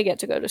not gonna get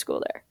to go to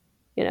school there.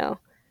 You know,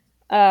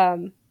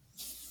 um,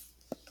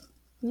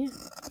 yeah.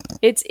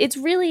 It's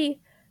really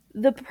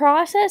the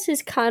process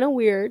is kind of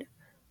weird,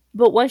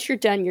 but once you're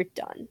done,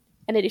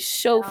 and it is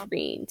so Yeah.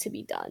 freeing to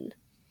be done.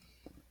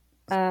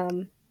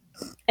 Um,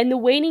 and the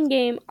waiting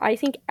game, I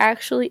think,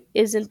 actually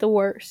isn't the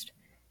worst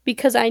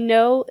because I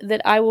know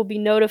that I will be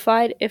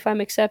notified if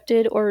I'm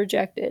accepted or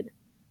rejected.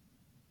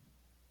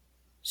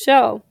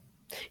 So,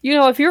 you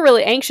know, if you're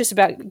really anxious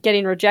about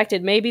getting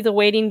rejected, maybe the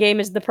waiting game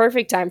is the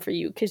perfect time for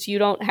you because you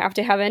don't have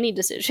to have any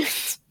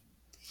decisions.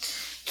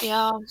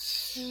 Yeah.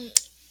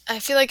 I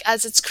feel like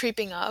as it's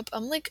creeping up,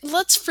 I'm like,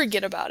 let's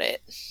forget about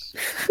it.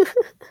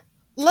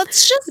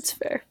 Let's That's just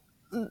fair.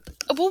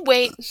 we'll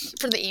wait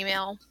for the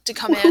email to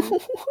come in.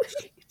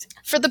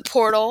 For the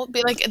portal,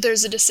 be like,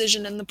 there's a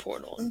decision in the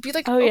portal. And be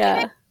like, Oh okay.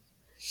 yeah.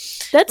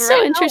 That's But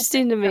so right now,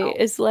 interesting to me. no.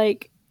 Is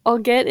like I'll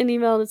get an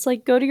email and it's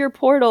like go to your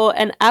portal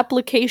and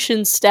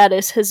application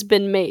status has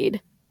been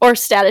made or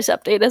status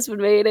update has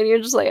been made and you're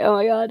just like, "Oh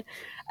my god."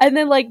 And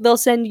then like they'll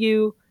send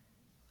you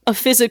a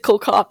physical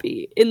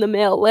copy in the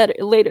mail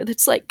later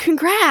that's like,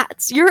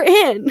 "Congrats, you're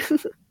in."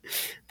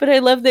 But I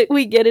love that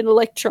we get an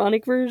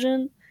electronic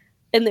version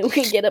and then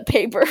we get a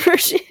paper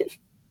version.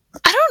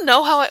 I don't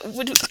know how it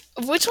would.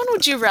 Which one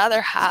would you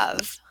rather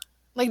have?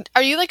 Like,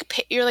 are you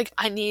like you're like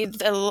I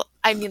need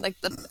like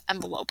the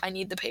envelope. I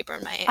need the paper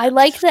in my I hand.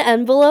 like the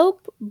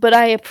envelope, but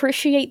I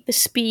appreciate the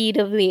speed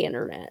of the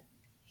internet.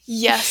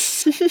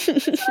 Yes,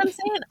 that's what I'm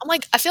saying. I'm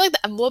like I feel like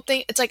the envelope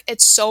thing. It's like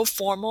it's so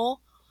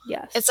formal.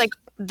 It's Yes. like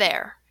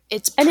there.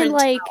 It's And in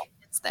printed out. like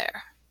It's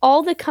there.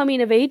 all the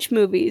coming of age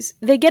movies,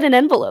 they get an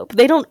envelope.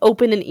 They don't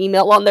open an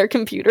email on their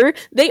computer.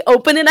 They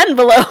open an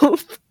envelope.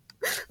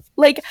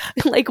 like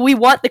like we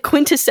want the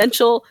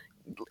quintessential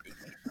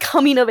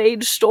coming of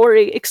age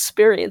story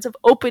experience of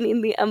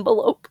opening the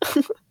envelope.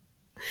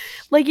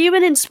 Like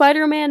even in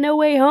Spider-Man No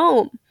Way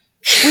Home,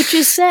 which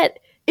is set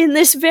in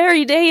this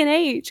very day and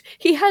age,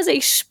 he has a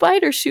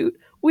spider suit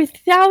with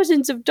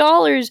thousands of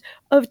dollars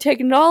of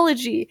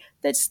technology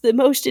that's the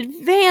most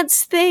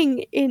advanced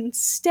thing in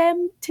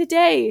STEM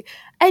today.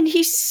 And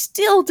he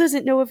still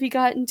doesn't know if he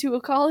got into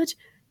a college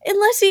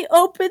unless he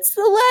opens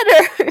the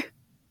letter.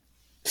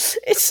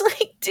 It's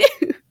like,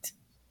 dude.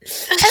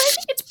 And I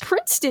think it's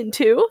Princeton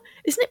too.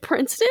 Isn't it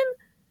Princeton?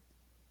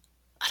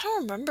 I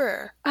don't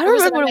remember. I Or don't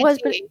was it remember what it was,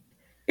 but MIT?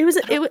 it was.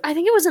 I don't. I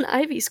think it was an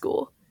Ivy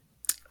school.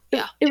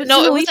 Yeah. It was No,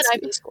 an it was elite an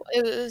school. Ivy school.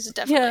 It was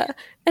definitely. Yeah,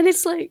 and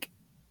it's like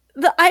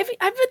the Ivy.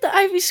 I bet the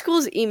Ivy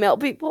schools email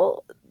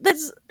people.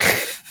 That's.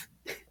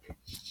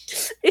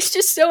 It's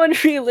just so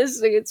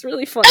unrealistic. It's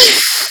really funny.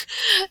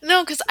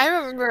 No, because I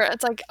remember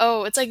it's like,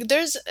 oh, it's like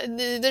there's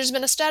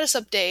been a status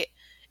update,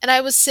 and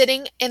I was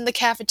sitting in the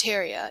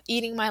cafeteria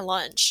eating my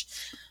lunch,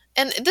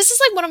 and this is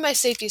like one of my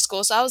safety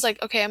schools, so I was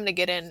like, okay, I'm gonna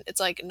get in. It's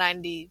like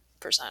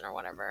 90% or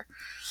whatever.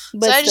 So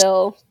But I just,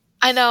 still,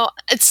 I know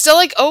it's still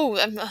like, oh,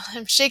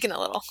 I'm shaking a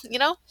little, you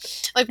know,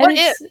 like and what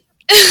if? it's.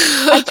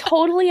 I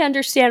totally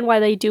understand why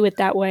they do it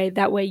that way.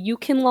 That way, you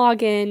can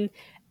log in,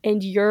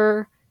 and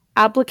your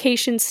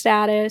application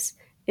status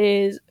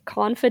is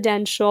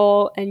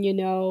confidential, and you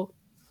know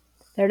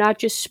they're not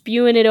just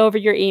spewing it over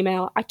your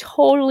email. I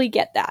totally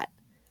get that.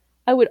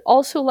 I would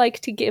also like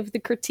to give the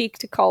critique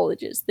to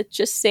colleges that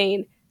just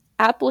saying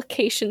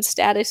application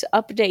status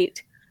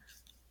update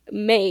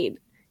made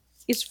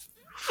is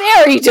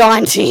very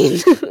daunting.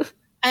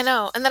 I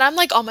know, and then I'm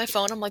like on my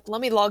phone. I'm like, let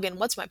me log in.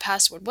 What's my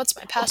password? What's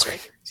my password?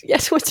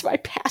 Yes, what's my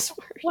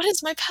password? What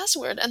is my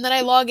password? And then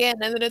I log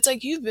in, and then it's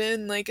like you've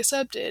been like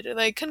accepted,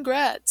 like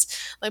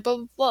congrats, like blah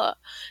blah blah.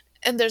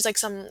 And there's like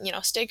some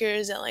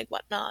stickers and like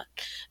whatnot,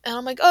 and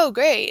I'm like, oh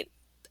great.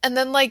 And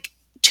then like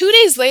 2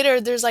 days later,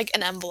 there's like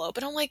an envelope,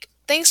 and I'm like,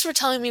 thanks for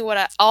telling me what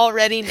I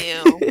already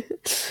knew.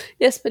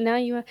 Yes, but now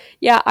you.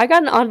 Yeah, I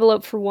got an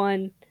envelope for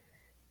one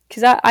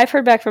because I've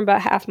heard back from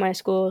about half my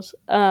schools.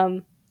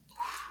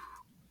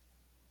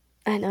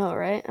 I know,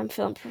 right? I'm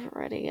feeling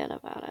pretty good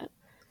about it.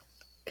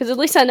 because at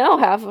least I know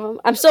half of them.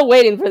 I'm still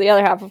waiting for the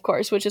other half, of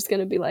course, which is going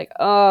to be like,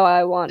 oh,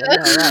 I want to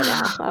know right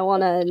now. I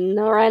want to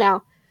know right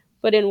now.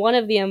 But in one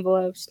of the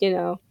envelopes,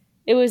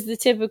 it was the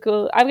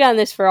typical. I've gotten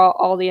this for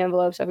all the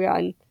envelopes I've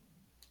gotten.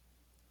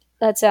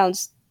 That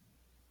sounds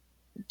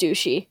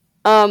douchey.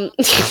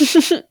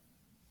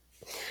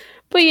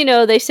 But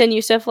they send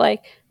you stuff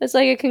like it's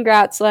like a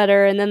congrats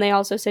letter, and then they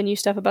also send you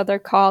stuff about their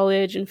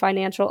college and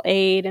financial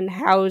aid and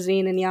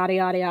housing and yada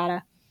yada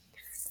yada.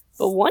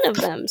 But one of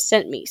them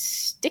sent me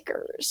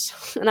stickers,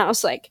 and I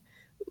was like,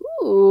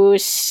 "Ooh,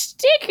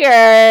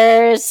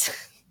 stickers!"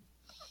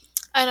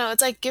 I know,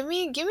 it's like, give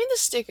me the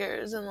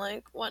stickers and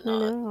like I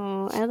whatnot.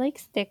 know. I like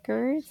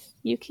stickers.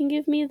 You can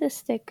give me the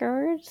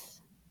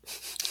stickers.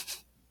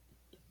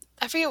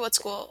 I forget what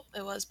school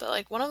it was, but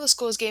like one of the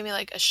schools gave me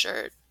like a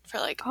shirt for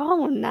like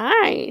Oh, they're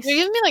nice.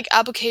 giving me like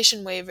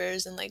application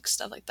waivers and like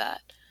stuff like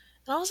that.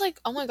 And I was like,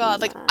 oh my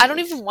god, like I don't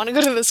Nice. even want to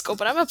go to this school,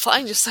 but I'm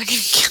applying just so I can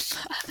get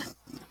that.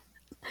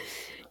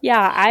 Yeah,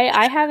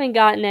 I haven't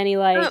gotten any Oh,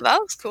 like that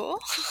was cool.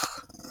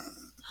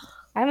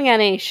 I haven't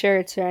gotten any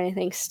shirts or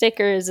anything.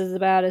 Stickers is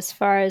about as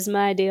far as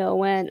my deal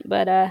went,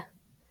 but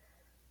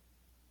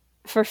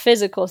for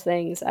physical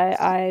things,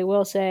 I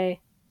will say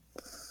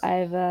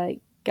I've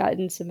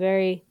gotten some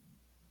very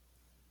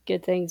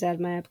good things out of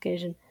my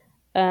application.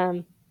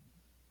 Um,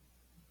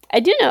 I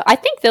do know. I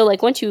think though,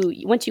 like once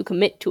you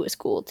commit to a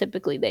school,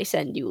 typically they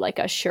send you like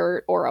a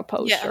shirt or a Yeah.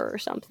 poster or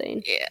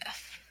something. Yeah.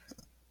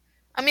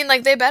 I mean,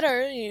 like they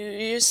better.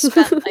 You just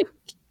spent like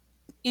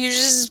you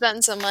just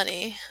spent some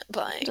money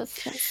buying Just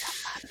spend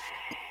some money.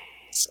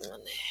 some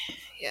money.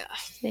 Yeah.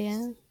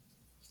 Yeah.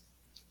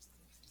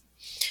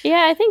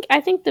 Yeah,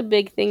 I think the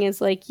big thing is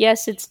like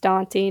yes, it's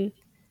daunting,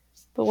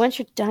 but once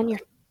you're done, you're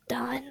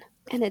done,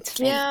 and it's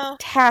Yeah.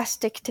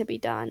 fantastic to be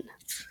done.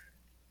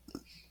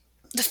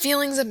 The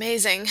feeling's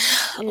amazing.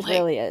 It Like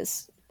really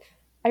is.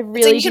 I it's like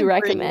really you do can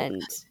breathe.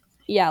 recommend.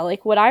 Yeah,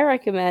 like what I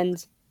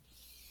recommend,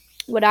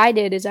 what I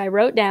did is I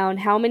wrote down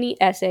how many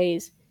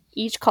essays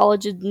each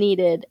college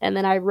needed, and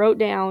then I wrote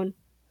down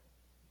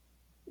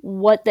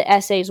what the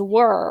essays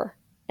were,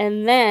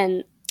 and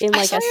then in I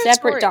like saw a your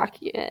separate story.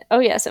 document. Oh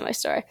yes, in my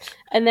story.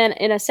 And then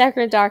in a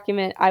separate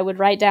document, I would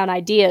write down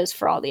ideas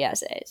for all the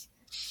essays.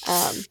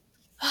 Um,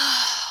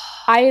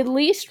 I at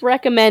least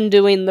recommend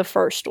doing the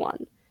first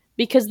one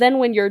because then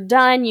when you're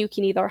done, you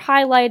can either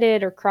highlight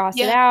it or cross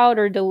it Yeah. out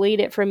or delete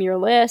it from your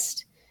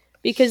list.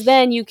 Because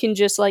then you can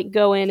just like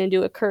go in and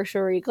do a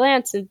cursory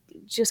glance and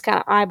just kind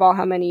of eyeball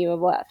how many you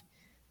have left,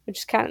 which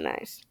is kind of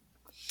nice.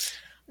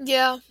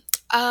 Yeah.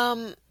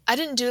 I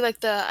didn't do like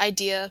the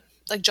idea,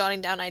 like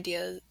jotting down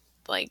ideas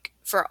like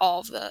for all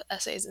of the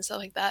essays and stuff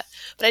like that.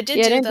 But I did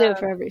Yeah, I do didn't do it the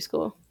for every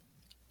school,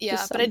 yeah,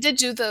 just but I some. did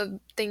do the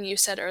thing you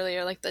said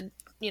earlier, like the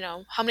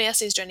how many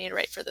essays do I need to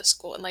write for this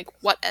school and like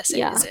what essay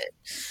Yeah, is it?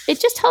 it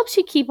just helps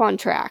you keep on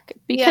track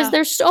because Yeah.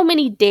 there's so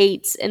many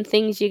dates and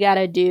things you got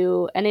to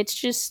do, and it's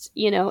just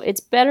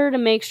it's better to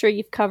make sure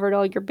you've covered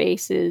all your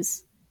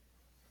bases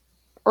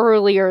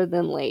earlier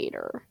than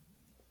later.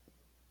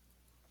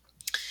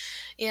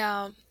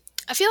 Yeah.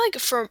 I feel like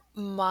for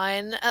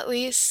mine at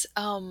least,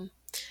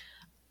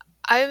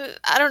 I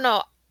don't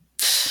know.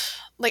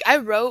 Like I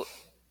wrote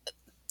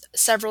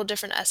several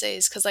different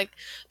essays because like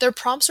their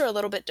prompts are a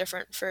little bit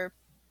different for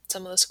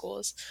some of the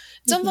schools.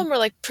 Some of Hmm. them were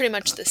like pretty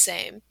much the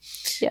same.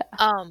 Yeah,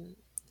 Um,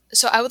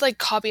 so I would like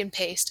copy and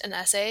paste an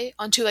essay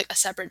onto like a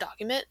separate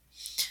document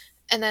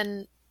and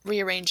then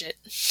rearrange it.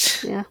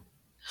 yeah,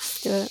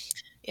 do it.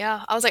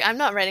 Yeah, I was like, I'm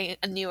not writing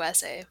a new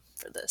essay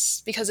for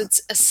this because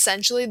it's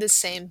essentially the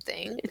same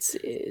thing, It's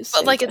but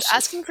same like it's questions.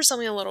 asking for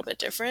something a little bit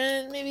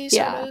different, maybe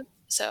sort Yeah, of.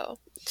 So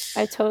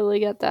I totally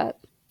get that.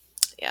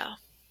 yeah.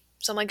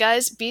 So I'm like,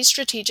 guys, be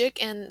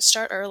strategic and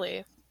start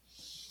early.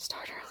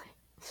 Start early,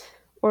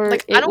 or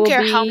Like, I it don't will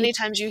care how be many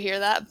times you hear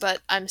that,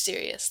 but I'm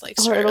serious. Like,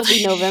 or start it'll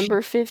be early.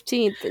 November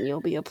 15th and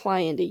you'll be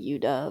applying to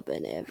UW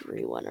and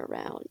everyone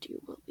around you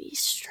will be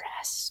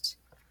stressed.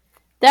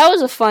 That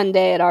was a fun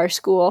day at our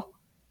school,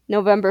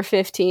 November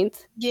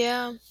 15th,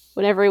 Yeah.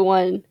 when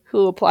everyone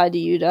who applied to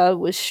UW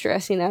was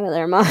stressing out of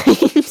their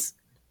minds.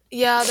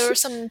 Yeah, there were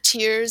some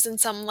tears and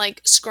some like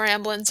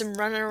scrambling, some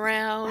running I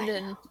around,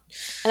 and know.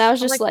 And I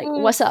was I'm just like, like,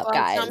 ooh, what's up, fuck,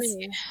 not guys?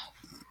 me.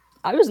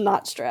 I was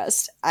not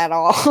stressed at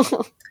all.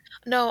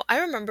 No, I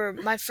remember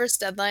my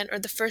first deadline or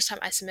the first time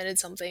I submitted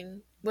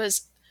something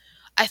was,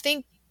 I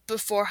think,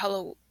 before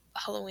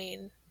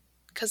Halloween,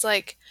 because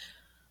like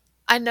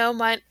I know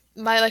my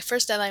like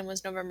first deadline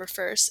was November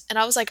 1st, and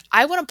I was like,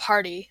 I want to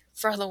party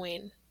for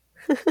Halloween.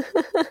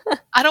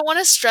 I don't want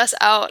to stress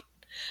out.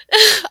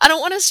 I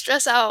don't want to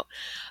stress out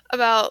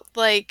about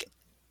like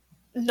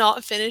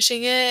not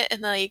finishing it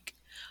and like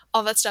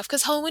all that stuff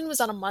because Halloween was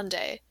on a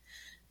Monday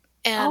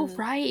Oh, and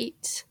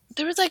right.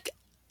 there was like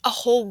a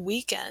whole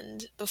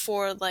weekend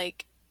before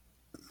like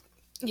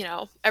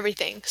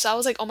everything. So I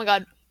was like, oh my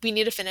god, we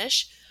need to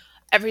finish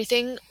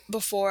everything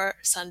before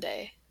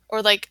Sunday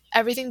or like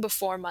everything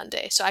before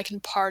Monday so I can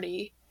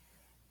party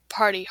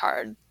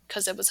hard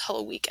because it was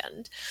Halloween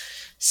weekend. That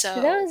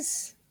So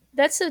was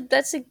that's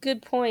a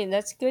good point.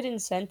 That's good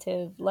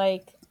incentive.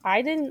 Like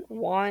I didn't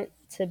want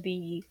to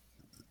be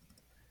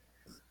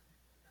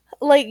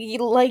like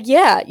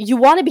yeah, you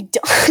want to be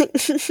done.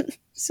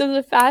 So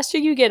the faster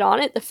you get on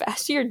it, the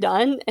faster you're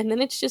done, and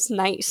then it's just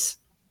nice.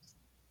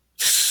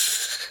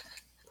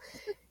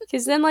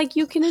 Because then, like,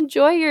 you can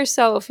enjoy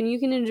yourself and you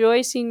can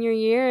enjoy senior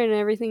year and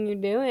everything you're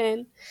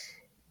doing.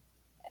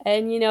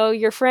 And, you know,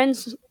 your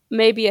friends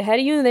may be ahead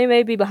of you and they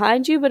may be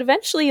behind you, but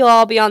eventually you'll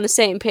all be on the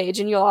same page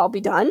and you'll all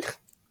be done.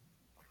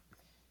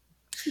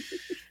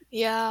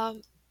 Yeah.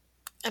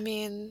 I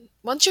mean,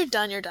 once you're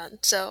done, you're done.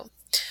 So,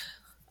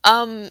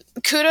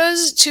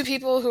 kudos to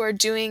people who are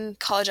doing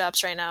college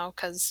apps right now,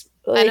 because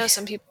I know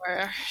some people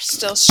are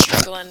still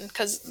struggling,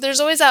 because there's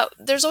always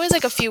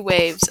like a few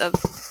waves of,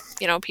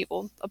 you know,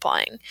 people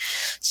applying.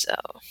 So,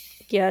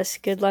 yes,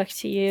 good luck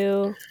to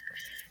you.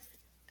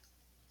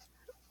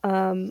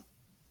 I'm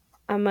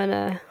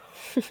gonna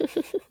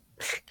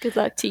good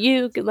luck to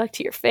you, good luck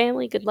to your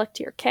family, good luck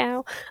to your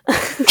cow.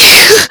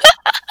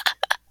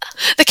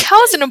 The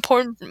cow is an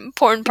important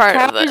part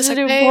of this. Is an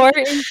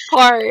important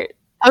part.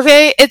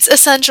 Okay, it's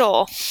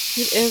essential.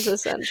 It is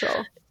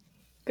essential.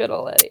 Good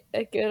old Eddie.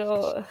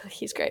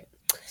 He's great.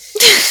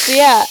 So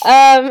yeah,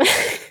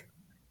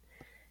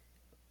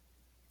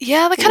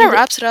 yeah, that kind of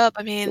wraps it up.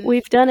 I mean,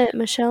 we've done it.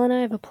 Michelle and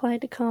I have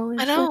applied to college.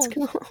 I know. Let's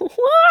go.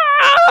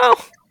 Wow!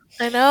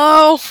 I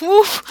know.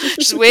 Woo.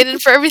 Just waiting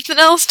for everything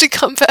else to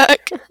come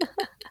back.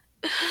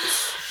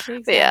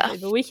 Exactly, yeah,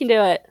 but we can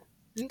do it.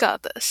 You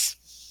got this.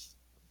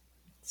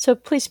 So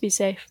please be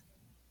safe.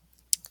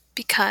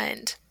 Be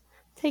kind.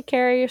 Take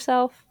care of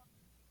yourself.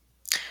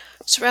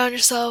 Surround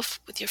yourself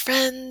with your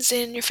friends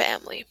and your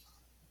family.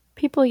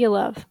 People you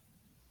love.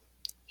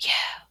 Yeah.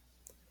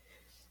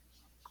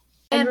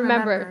 And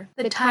remember,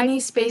 the tiny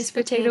space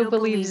potato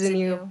believes in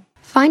you.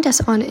 Find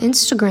us on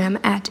Instagram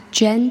at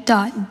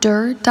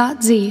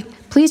jen.dur.z.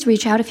 Please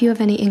reach out if you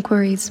have any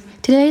inquiries.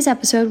 Today's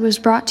episode was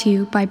brought to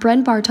you by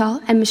Bren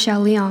Bartal and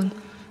Michelle Leong.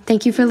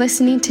 Thank you for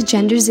listening to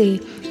Gender Z,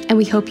 and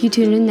we hope you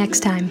tune in next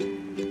time.